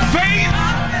my faith.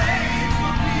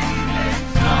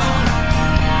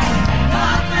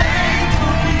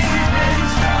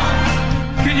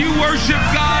 Can you worship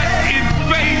God in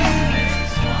faith?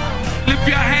 Lift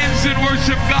your hands and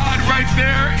worship God right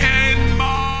there. And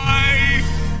my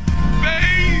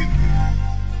faith.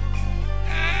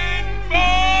 And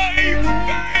my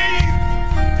faith.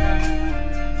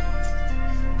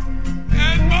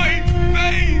 And my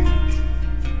faith.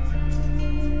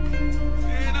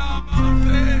 And I'm a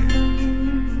faith.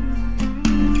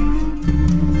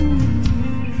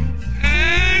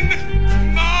 And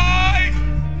my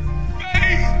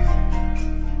faith.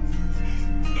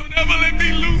 Don't ever let me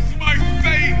lose my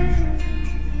faith.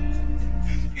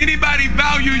 Anybody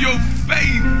value your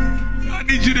faith? I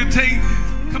need you to take,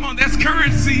 come on, that's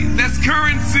currency. That's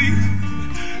currency.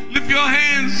 Lift your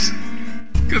hands,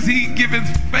 because he giveth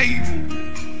faith.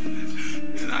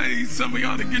 And I need some of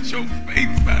y'all to get your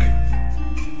faith back.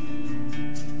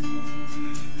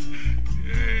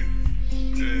 Yeah,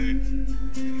 yeah.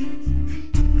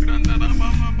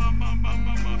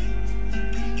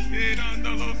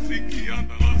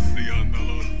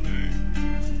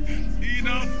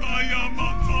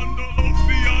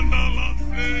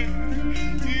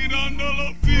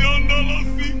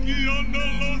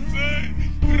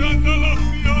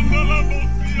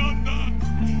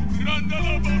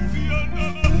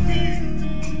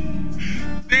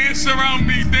 Dance around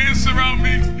me, dance around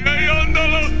me.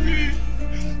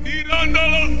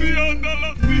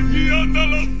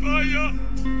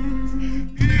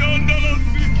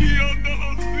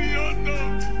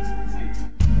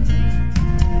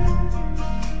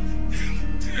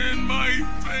 And my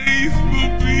faith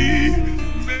will be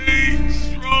made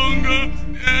stronger.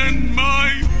 And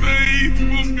my faith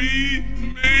will be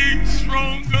made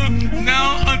stronger.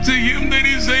 Now unto him that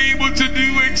is able to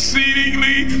do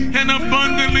exceedingly and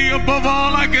abundantly above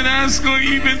all I can ask or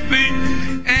even think.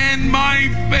 And my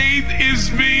faith is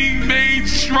being made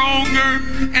stronger.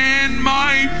 And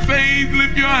my faith,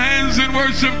 lift your hands and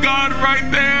worship God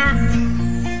right there.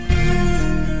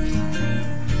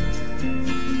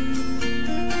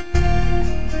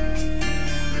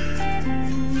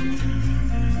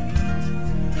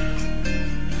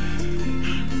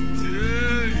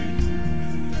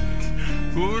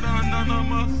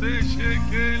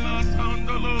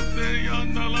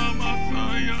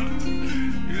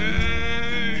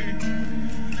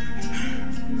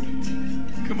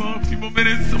 Come on, a few more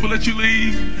minutes, I'm gonna let you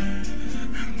leave.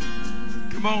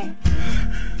 Come on.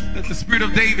 Let the spirit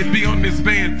of David be on this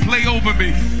band. Play over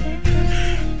me.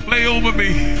 Play over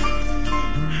me.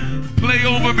 Play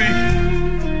over me.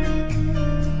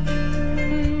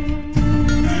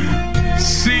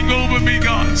 Sing over me,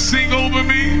 God. Sing over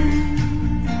me.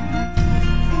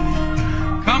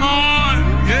 Come on.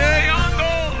 Yeah, y'all.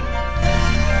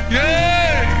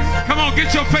 Yeah. Come on,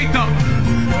 get your faith up.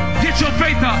 Get your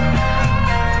faith up.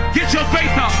 Get your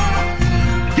faith up.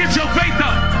 Get your faith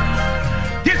up.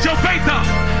 Get your faith up.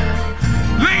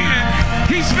 Lean.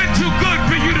 He's been too good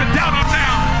for you to doubt him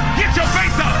now. Get your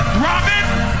faith up. Robin,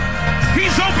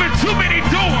 he's opened too many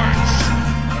doors.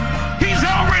 He's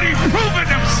already proven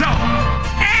himself.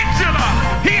 Angela,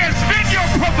 he has been your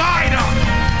provider.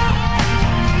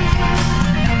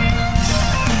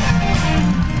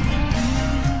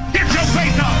 Get your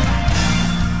faith up.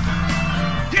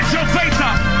 Get your faith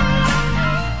up.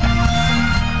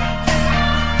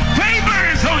 Favor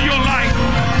is on your life.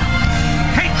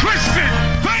 Hey, Christian,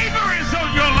 favor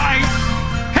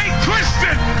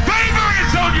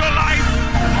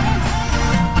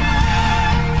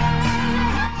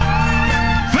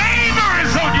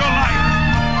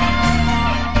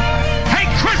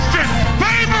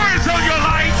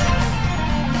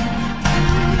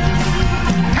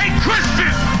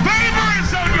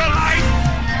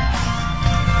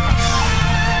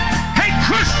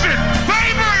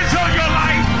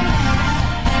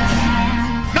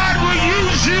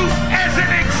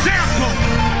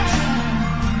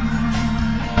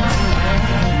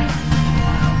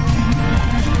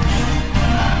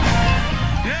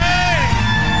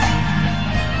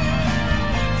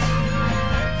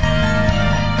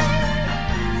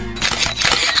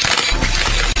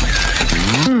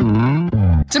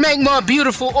more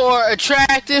beautiful or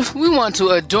attractive? We want to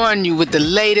adorn you with the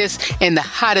latest and the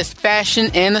hottest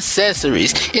fashion and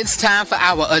accessories. It's time for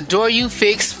our Adore You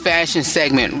Fix fashion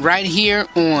segment right here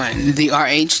on the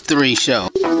RH3 Show.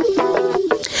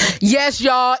 Yes,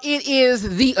 y'all, it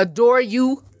is the Adore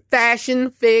You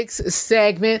Fashion Fix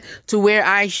segment to where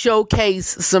I showcase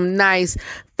some nice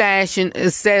fashion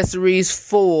accessories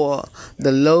for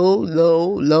the low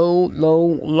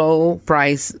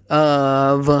price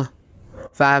of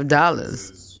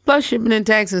 $5 plus shipping and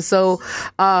taxes. So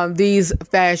these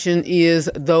fashion is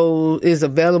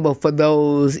available for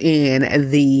those in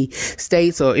the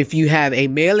States, or if you have a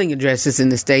mailing address that's in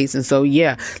the States. And so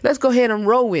let's go ahead and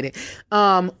roll with it.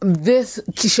 This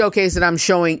showcase that I'm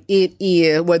showing,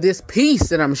 this piece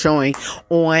that I'm showing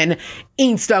on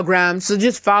Instagram, so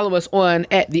just follow us on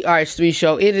at the RH3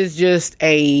 Show. It is just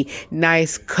a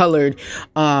nice colored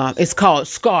it's called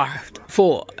Scarf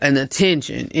for an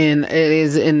Attention, and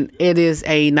it is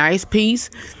a nice piece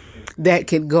that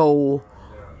could go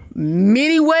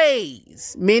many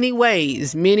ways. And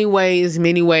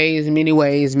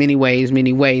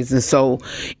so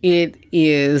it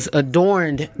is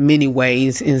adorned many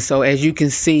ways. And so as you can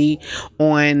see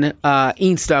on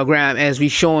Instagram, as we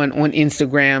showing on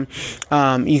Instagram,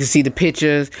 you can see the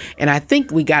pictures, and I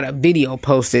think we got a video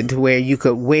posted to where you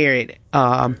could wear it,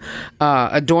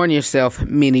 adorn yourself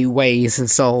many ways. And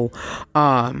so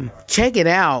check it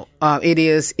out.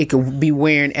 It could be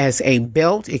wearing as a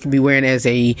belt, it could be wearing as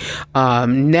a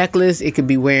necklace, it could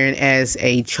be wearing as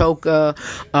a choker,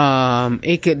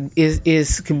 it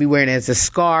could be wearing as a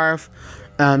scarf.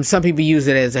 Some people use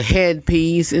it as a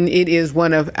headpiece, and it is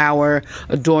one of our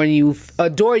Adore You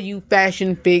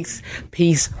Fashion Fix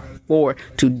piece for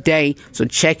today. So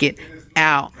check it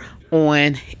out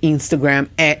on Instagram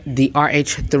at the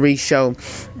RH3 Show.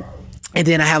 And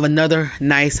then I have another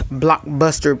nice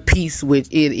blockbuster piece, which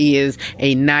it is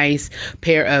a nice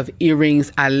pair of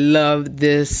earrings. I love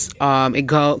this. It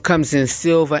comes in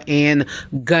silver and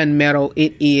gunmetal.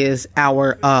 It is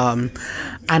our I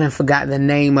done forgot the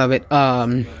name of it.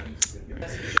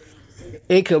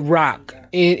 It could rock.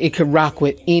 It could rock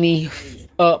with any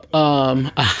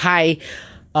a high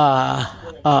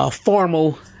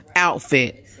formal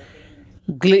outfit.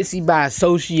 Glitzy by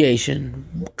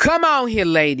association. Come on here,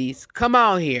 ladies. Come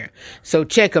on here. So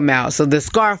check them out. So the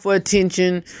Scarf for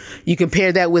Attention, you can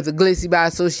pair that with a Glitzy by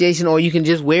association, or you can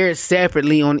just wear it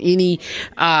separately on any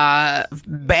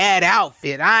bad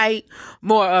outfit. All right.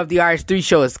 More of the RH3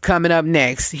 Show is coming up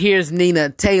next. Here's Nina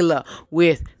Taylor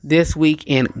with This Week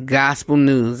in Gospel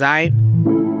News. All right.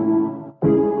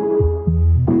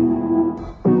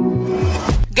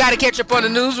 Got to catch up on the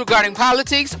news regarding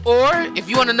politics, or if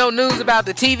you want to know news about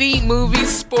the TV, movies,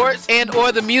 sports, and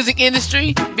or the music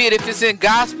industry, be it if it's in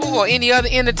gospel or any other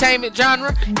entertainment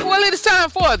genre, well, it is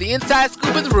time for the Inside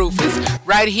Scoop with Rufus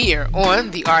right here on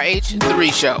the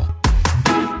RH3 Show.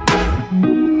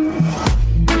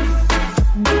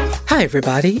 Hi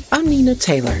everybody, I'm Nina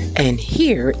Taylor, and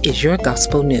here is your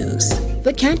gospel news.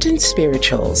 The Canton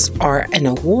Spirituals are an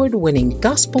award-winning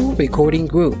gospel recording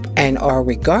group and are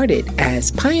regarded as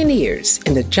pioneers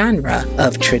in the genre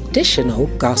of traditional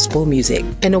gospel music.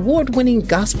 An award-winning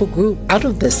gospel group out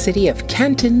of the city of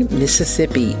Canton,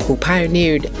 Mississippi, who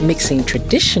pioneered mixing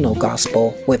traditional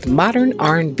gospel with modern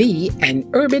R&B and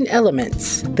urban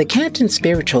elements. The Canton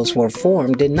Spirituals were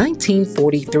formed in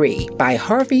 1943 by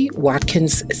Harvey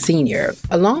Watkins Sr.,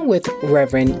 along with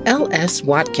Reverend L.S.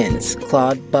 Watkins,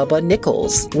 Claude Bubba Nichols,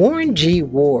 Warren G.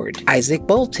 Ward, Isaac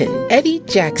Bolton, Eddie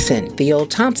Jackson, Theo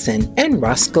Thompson, and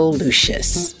Roscoe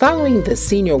Lucius. Following the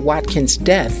senior Watkins'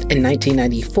 death in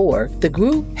 1994, the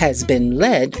group has been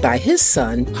led by his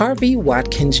son, Harvey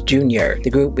Watkins Jr. The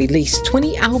group released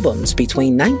 20 albums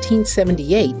between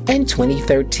 1978 and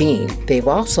 2013. They've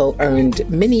also earned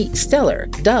many Stellar,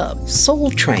 Dove,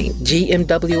 Soul Train,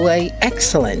 GMWA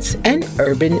Excellence, and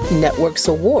Urban Networks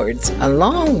Awards,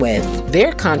 along with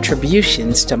their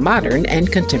contributions to modern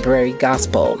and contemporary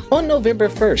gospel. On November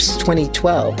 1st,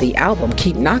 2012, the album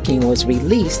Keep Knocking was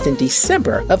released in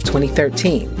December of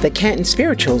 2013. The Canton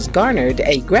Spirituals garnered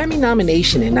a Grammy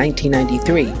nomination in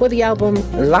 1993 for the album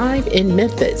Live in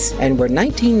Memphis and were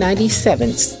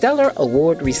 1997 Stellar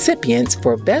Award recipients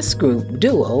for Best Group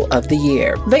Duo of the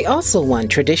Year. They also won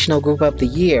Traditional Group of the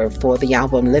Year for the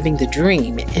album Living the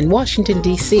Dream in Washington,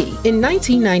 D.C. In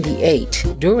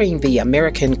 1998, during the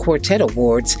American Quartet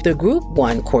Awards, the group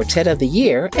won Quartet of the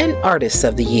Year and Artist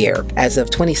of the Year. As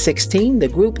of 2016, the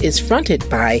group is fronted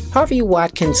by Harvey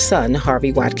Watkins' son,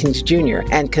 Harvey Watkins Jr.,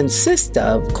 and consists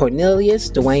of Cornelius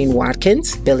Dwayne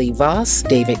Watkins, Billy Voss,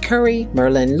 David Curry,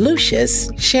 Merlin Lucius,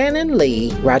 Shannon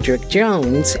Lee, Roderick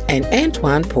Jones, and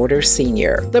Antoine Porter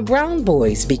Sr. The Brown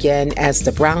Boys began as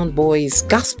the Brown Boys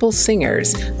Gospel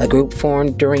Singers, a group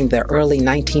formed during the early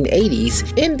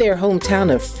 1980s in their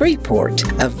hometown of Freeport,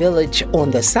 a village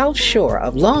on the south shore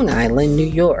of Long Island, New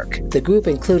York. The group,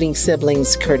 including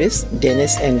siblings Curtis,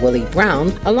 Dennis, and Willie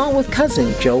Brown, along with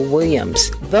cousin Joe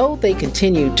Williams. Though they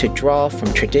continued to draw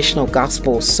from traditional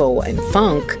gospel, soul, and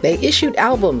funk, they issued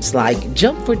albums like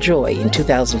Jump for Joy in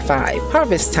 2005,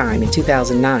 Harvest Time in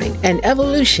 2009, and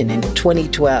Evolution in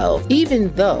 2012.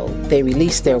 Even though they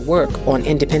released their work on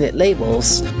independent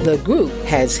labels, the group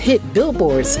has hit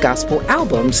Billboard's gospel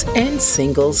albums and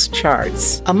singles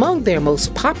charts. Among their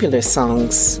most popular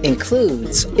songs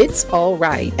includes It's All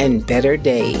Right and Better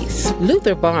Days.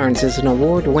 Luther Barnes is an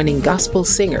award-winning gospel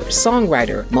singer,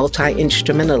 songwriter,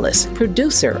 multi-instrumentalist,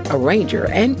 producer, arranger,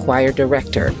 and choir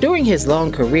director. During his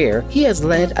long career, he has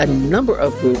led a number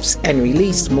of groups and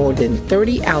released more than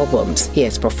 30 albums. He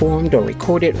has performed or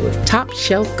recorded with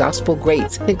top-shelf gospel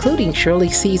greats, including Shirley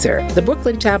Caesar, the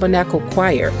Brooklyn Tabernacle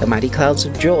Choir, the Mighty Clouds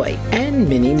of Joy, and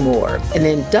many more. An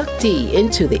inductee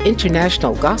into the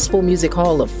International Gospel Music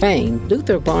Hall of Fame,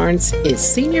 Luther Barnes is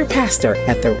senior pastor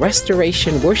at the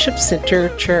Restoration Worship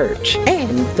Center Church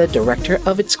and the director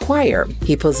of its choir.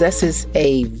 He possesses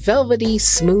a velvety,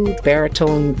 smooth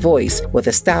baritone voice with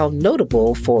a style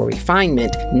notable for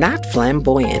refinement, not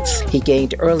flamboyance. He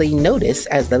gained early notice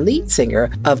as the lead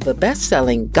singer of the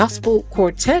best-selling gospel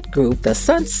quartet group The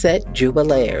Sunset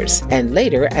Jubilaires, and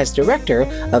later as director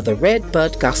of the Red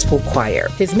Bud Gospel Choir.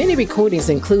 His many recordings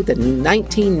include the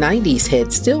 1990s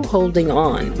hit Still Holding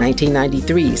On,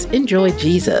 1993's Enjoy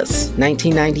Jesus,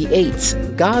 1998's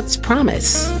God's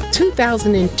Promise,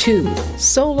 2002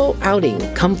 solo outing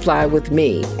Come Fly With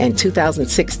Me, and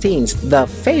 2016's The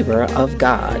Favor of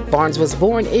God. Barnes was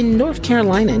born in North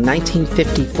Carolina in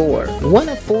 1954, one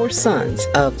of four sons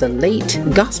of the late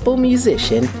gospel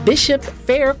musician Bishop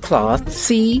Faircloth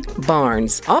C.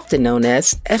 Barnes, often known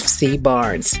as F.C.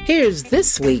 Barnes. Here's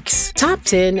this week's Top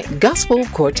 10 Gospel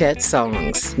Quartet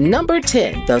Songs. Number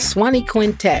 10, The Swanee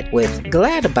Quintet with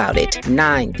Glad About It.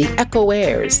 9, The Echo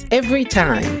Airs, Every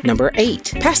Time. Number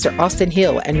 8, Pastor Austin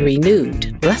Hill and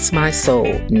Renewed, Bless My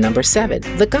Soul. Number 7,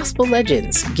 The Gospel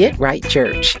Legends, Get Right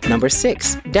Church. Number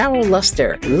 6, Darrell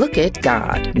Luster, Look at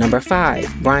God. Number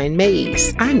 5, Brian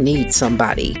Mays, I Need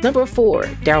Somebody. Number 4,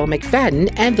 Darrell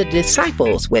McFadden and the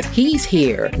Disciples with He's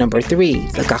Here. Number 3,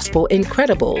 The Gospel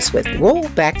Incredibles with Roll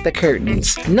Back the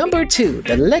Curtains. Number 2,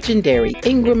 the legendary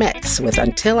Ingramettes with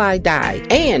Until I Die.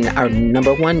 And our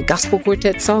number 1 gospel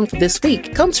quartet song for this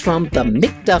week comes from the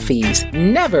McDuffies,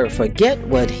 Never Forget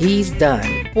What He's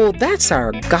Done. Well, that's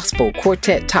our gospel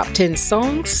quartet top 10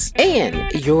 songs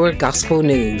and your gospel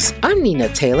news. I'm Nina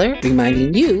Taylor,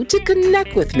 reminding you to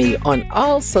connect with me on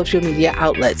all social media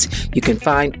outlets. You can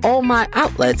find all my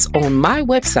outlets on my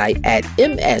website at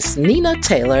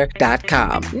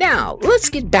msninataylor.com. Now, let's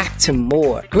get back to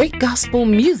more great gospel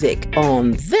music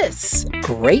on this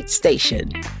great station.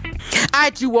 All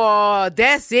right, you all,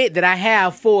 that's it that I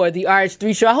have for the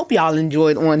RH3 show. I hope y'all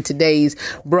enjoyed on today's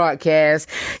broadcast.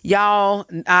 Y'all,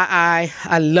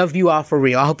 I love you all for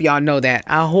real. I hope y'all know that.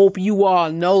 I hope you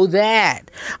all know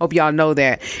that. Hope y'all know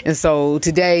that. And so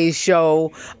today's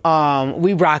show,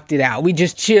 we rocked it out. We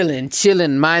just chilling,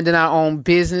 minding our own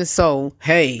business. So,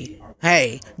 hey,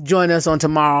 join us on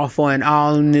tomorrow for an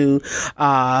all-new,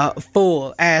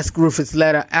 full Ask Rufus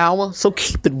Letter Hour. So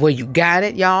keep it where you got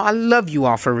it, y'all. I love you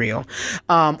all for real.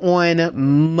 On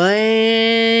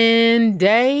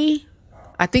Monday,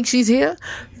 I think she's here.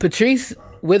 Patrice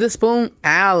Witherspoon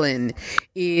Allen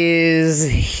is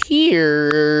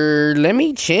here. Let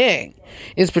me check.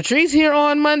 Is Patrice here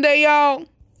on Monday, y'all?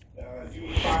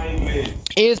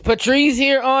 Is Patrice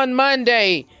here on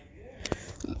Monday?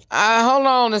 Hold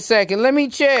on a second. Let me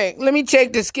check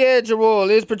the schedule.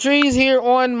 Is Patrice here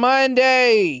on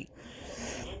Monday?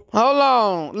 Hold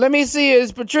on. Let me see.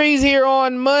 Is Patrice here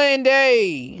on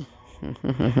Monday?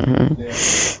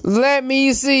 Let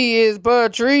me see. Is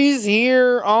Patrice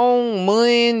here on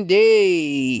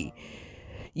Monday?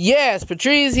 Yes,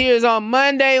 Patrice here is on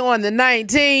Monday on the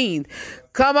 19th.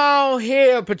 Come on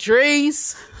here,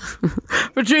 Patrice.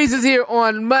 Patrice is here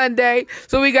on Monday.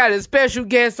 So we got a special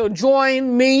guest. So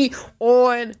join me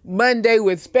on Monday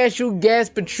with special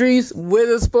guest Patrice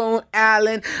Witherspoon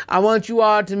Allen. I want you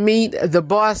all to meet the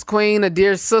boss queen, a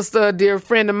dear sister, a dear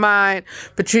friend of mine,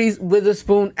 Patrice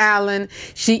Witherspoon Allen.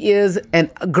 She is a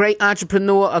great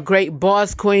entrepreneur, a great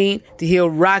boss queen. He'll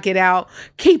rock it out.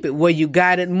 Keep it where you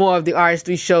got it. More of the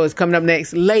RH3 show is coming up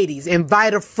next. Ladies,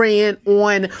 invite a friend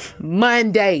on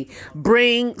Monday.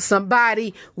 Bring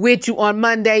somebody with you on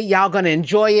Monday. Y'all gonna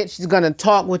enjoy it. She's gonna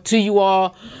talk to you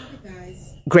all.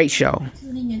 Great show.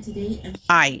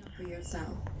 Aight.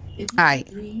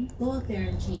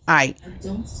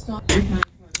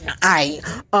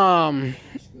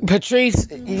 Patrice,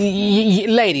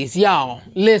 ladies, y'all,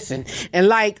 listen. And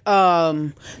like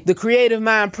the Creative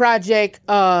Mind Project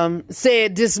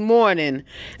said this morning,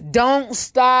 don't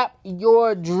stop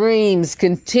your dreams.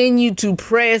 Continue to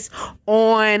press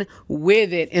on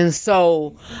with it. And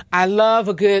so I love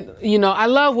I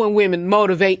love when women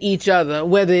motivate each other,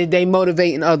 whether they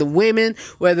motivating other women,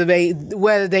 whether they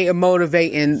are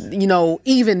motivating,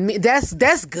 even me.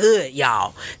 That's good,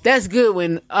 y'all. That's good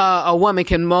when a woman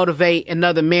can motivate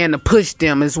another man to push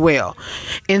them as well.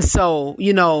 And so,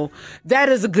 that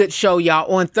is a good show,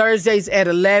 y'all. On Thursdays at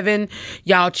 11,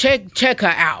 y'all check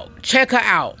her out. Check her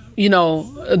out.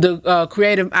 The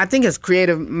creative, I think it's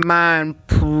Creative Mind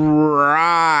Project.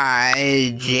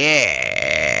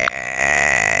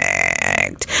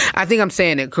 I think I'm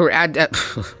saying it correct.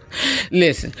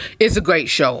 Listen, it's a great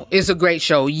show. It's a great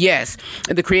show. Yes,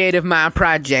 the Creative Mind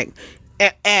Project.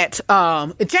 Check out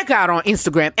on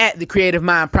Instagram at the Creative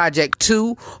Mind Project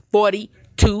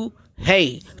 242.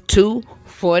 Hey,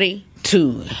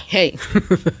 242. Hey.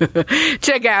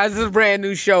 Check out this brand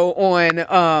new show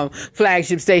on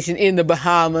flagship station in the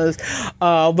Bahamas.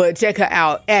 But check her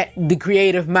out at the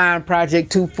Creative Mind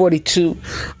Project 242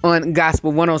 on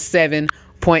Gospel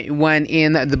 107.1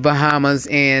 in the Bahamas.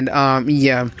 And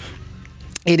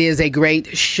it is a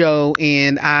great show,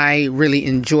 and I really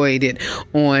enjoyed it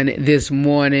on this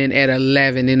morning at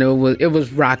 11. And it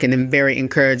was rocking and very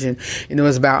encouraging. And it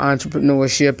was about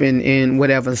entrepreneurship and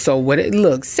whatever. So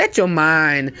look, set your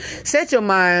mind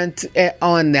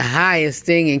on the highest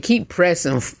thing and keep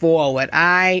pressing forward.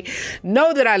 I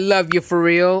know that I love you for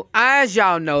real. As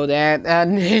y'all know that.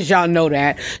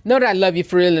 Know that I love you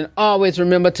for real, and always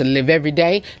remember to live every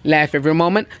day, laugh every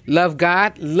moment, love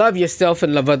God, love yourself,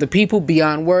 and love other people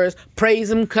beyond words. Praise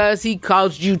him because he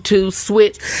caused you to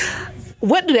switch.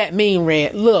 What do that mean,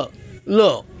 Red? Look,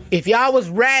 if y'all was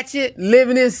ratchet,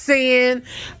 living in sin,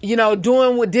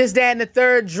 doing with this, that, and the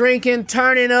third, drinking,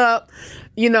 turning up,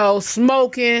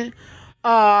 smoking,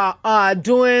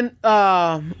 doing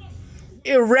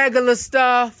irregular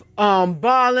stuff,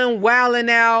 balling, wilding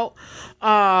out,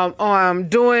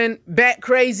 doing bat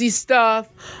crazy stuff,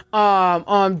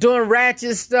 doing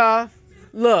ratchet stuff.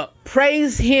 Look,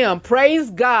 praise him,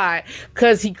 praise God,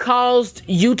 because he caused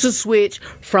you to switch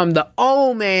from the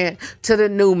old man to the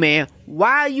new man.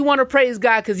 Why you want to praise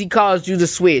God? Because he caused you to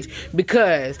switch.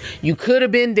 Because you could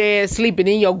have been dead, sleeping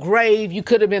in your grave. You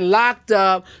could have been locked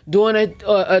up, doing a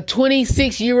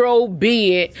 26-year-old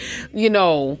bid,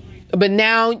 but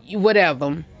now,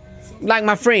 whatever. Like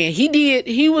my friend,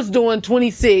 he was doing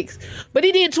 26, but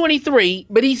he did 23,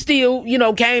 but he still,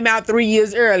 came out 3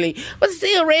 years early. But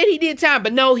still, Red, he did time.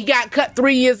 But no, he got cut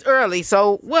 3 years early.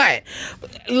 So what?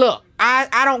 Look,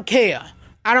 I don't care.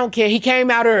 I don't care. He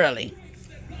came out early.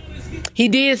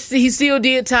 He still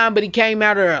did time, but he came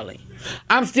out early.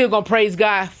 I'm still going to praise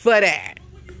God for that.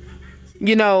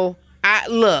 No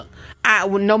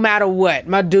matter what,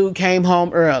 my dude came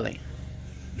home early.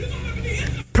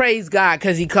 Praise God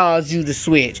because he caused you to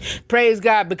switch. Praise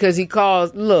God because he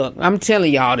caused... Look, I'm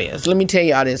telling y'all this. Let me tell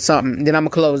y'all this something. Then I'm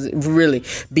going to close it. Really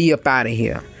be up out of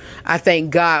here. I thank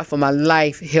God for my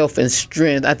life, health, and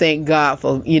strength. I thank God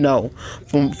for,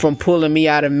 from pulling me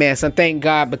out of mess. I thank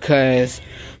God because...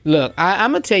 Look,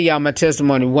 I'm going to tell y'all my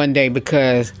testimony one day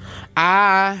because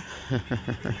I'm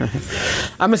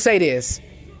going to say this.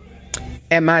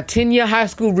 At my 10-year high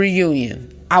school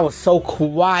reunion, I was so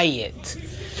quiet.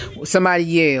 Somebody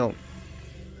yelled,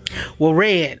 "Well,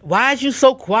 Red, why is you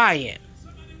so quiet?"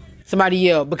 Somebody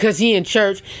yelled, "Because he in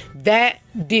church." That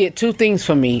did two things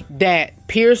for me. That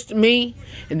pierced me,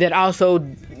 and that also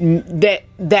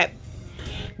that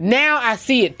now I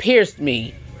see it pierced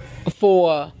me.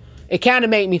 It kind of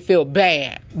made me feel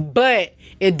bad, but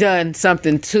it done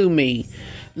something to me.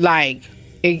 Like,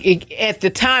 at the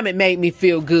time it made me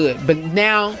feel good, but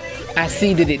now I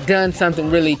see that it done something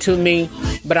really to me.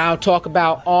 But I'll talk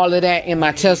about all of that in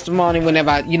my testimony whenever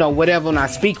I, whatever, when I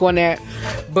speak on that.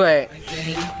 But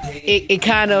it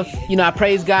kind of, I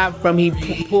praise God from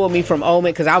He pulled me from old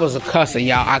man, because I was a cusser,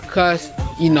 y'all. I cussed,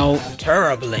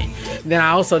 terribly. Then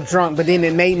I also drunk, but then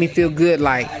it made me feel good.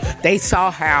 Like, they saw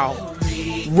how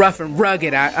rough and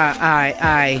rugged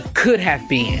I could have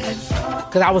been,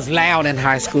 because I was loud in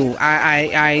high school.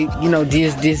 I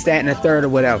this, that, and the third or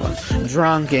whatever.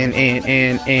 Drunk and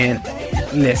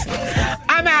listen.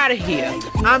 I'm out of here.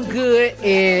 I'm good,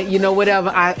 and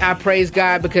whatever. I praise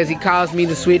God because He caused me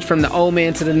to switch from the old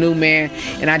man to the new man,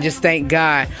 and I just thank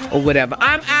God or whatever.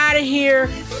 I'm out of here.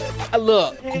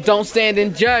 Look, don't stand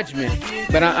in judgment,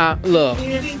 but look.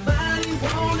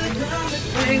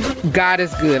 God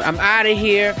is good. I'm out of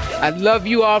here. I love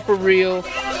you all for real.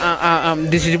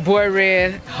 This is your boy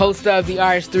Red, host of the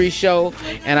RH3 show,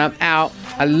 and I'm out.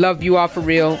 I love you all for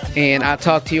real, and I'll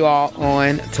talk to you all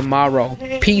on tomorrow.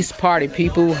 Peace, party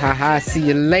people. Ha ha. See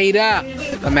you later.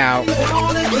 I'm out.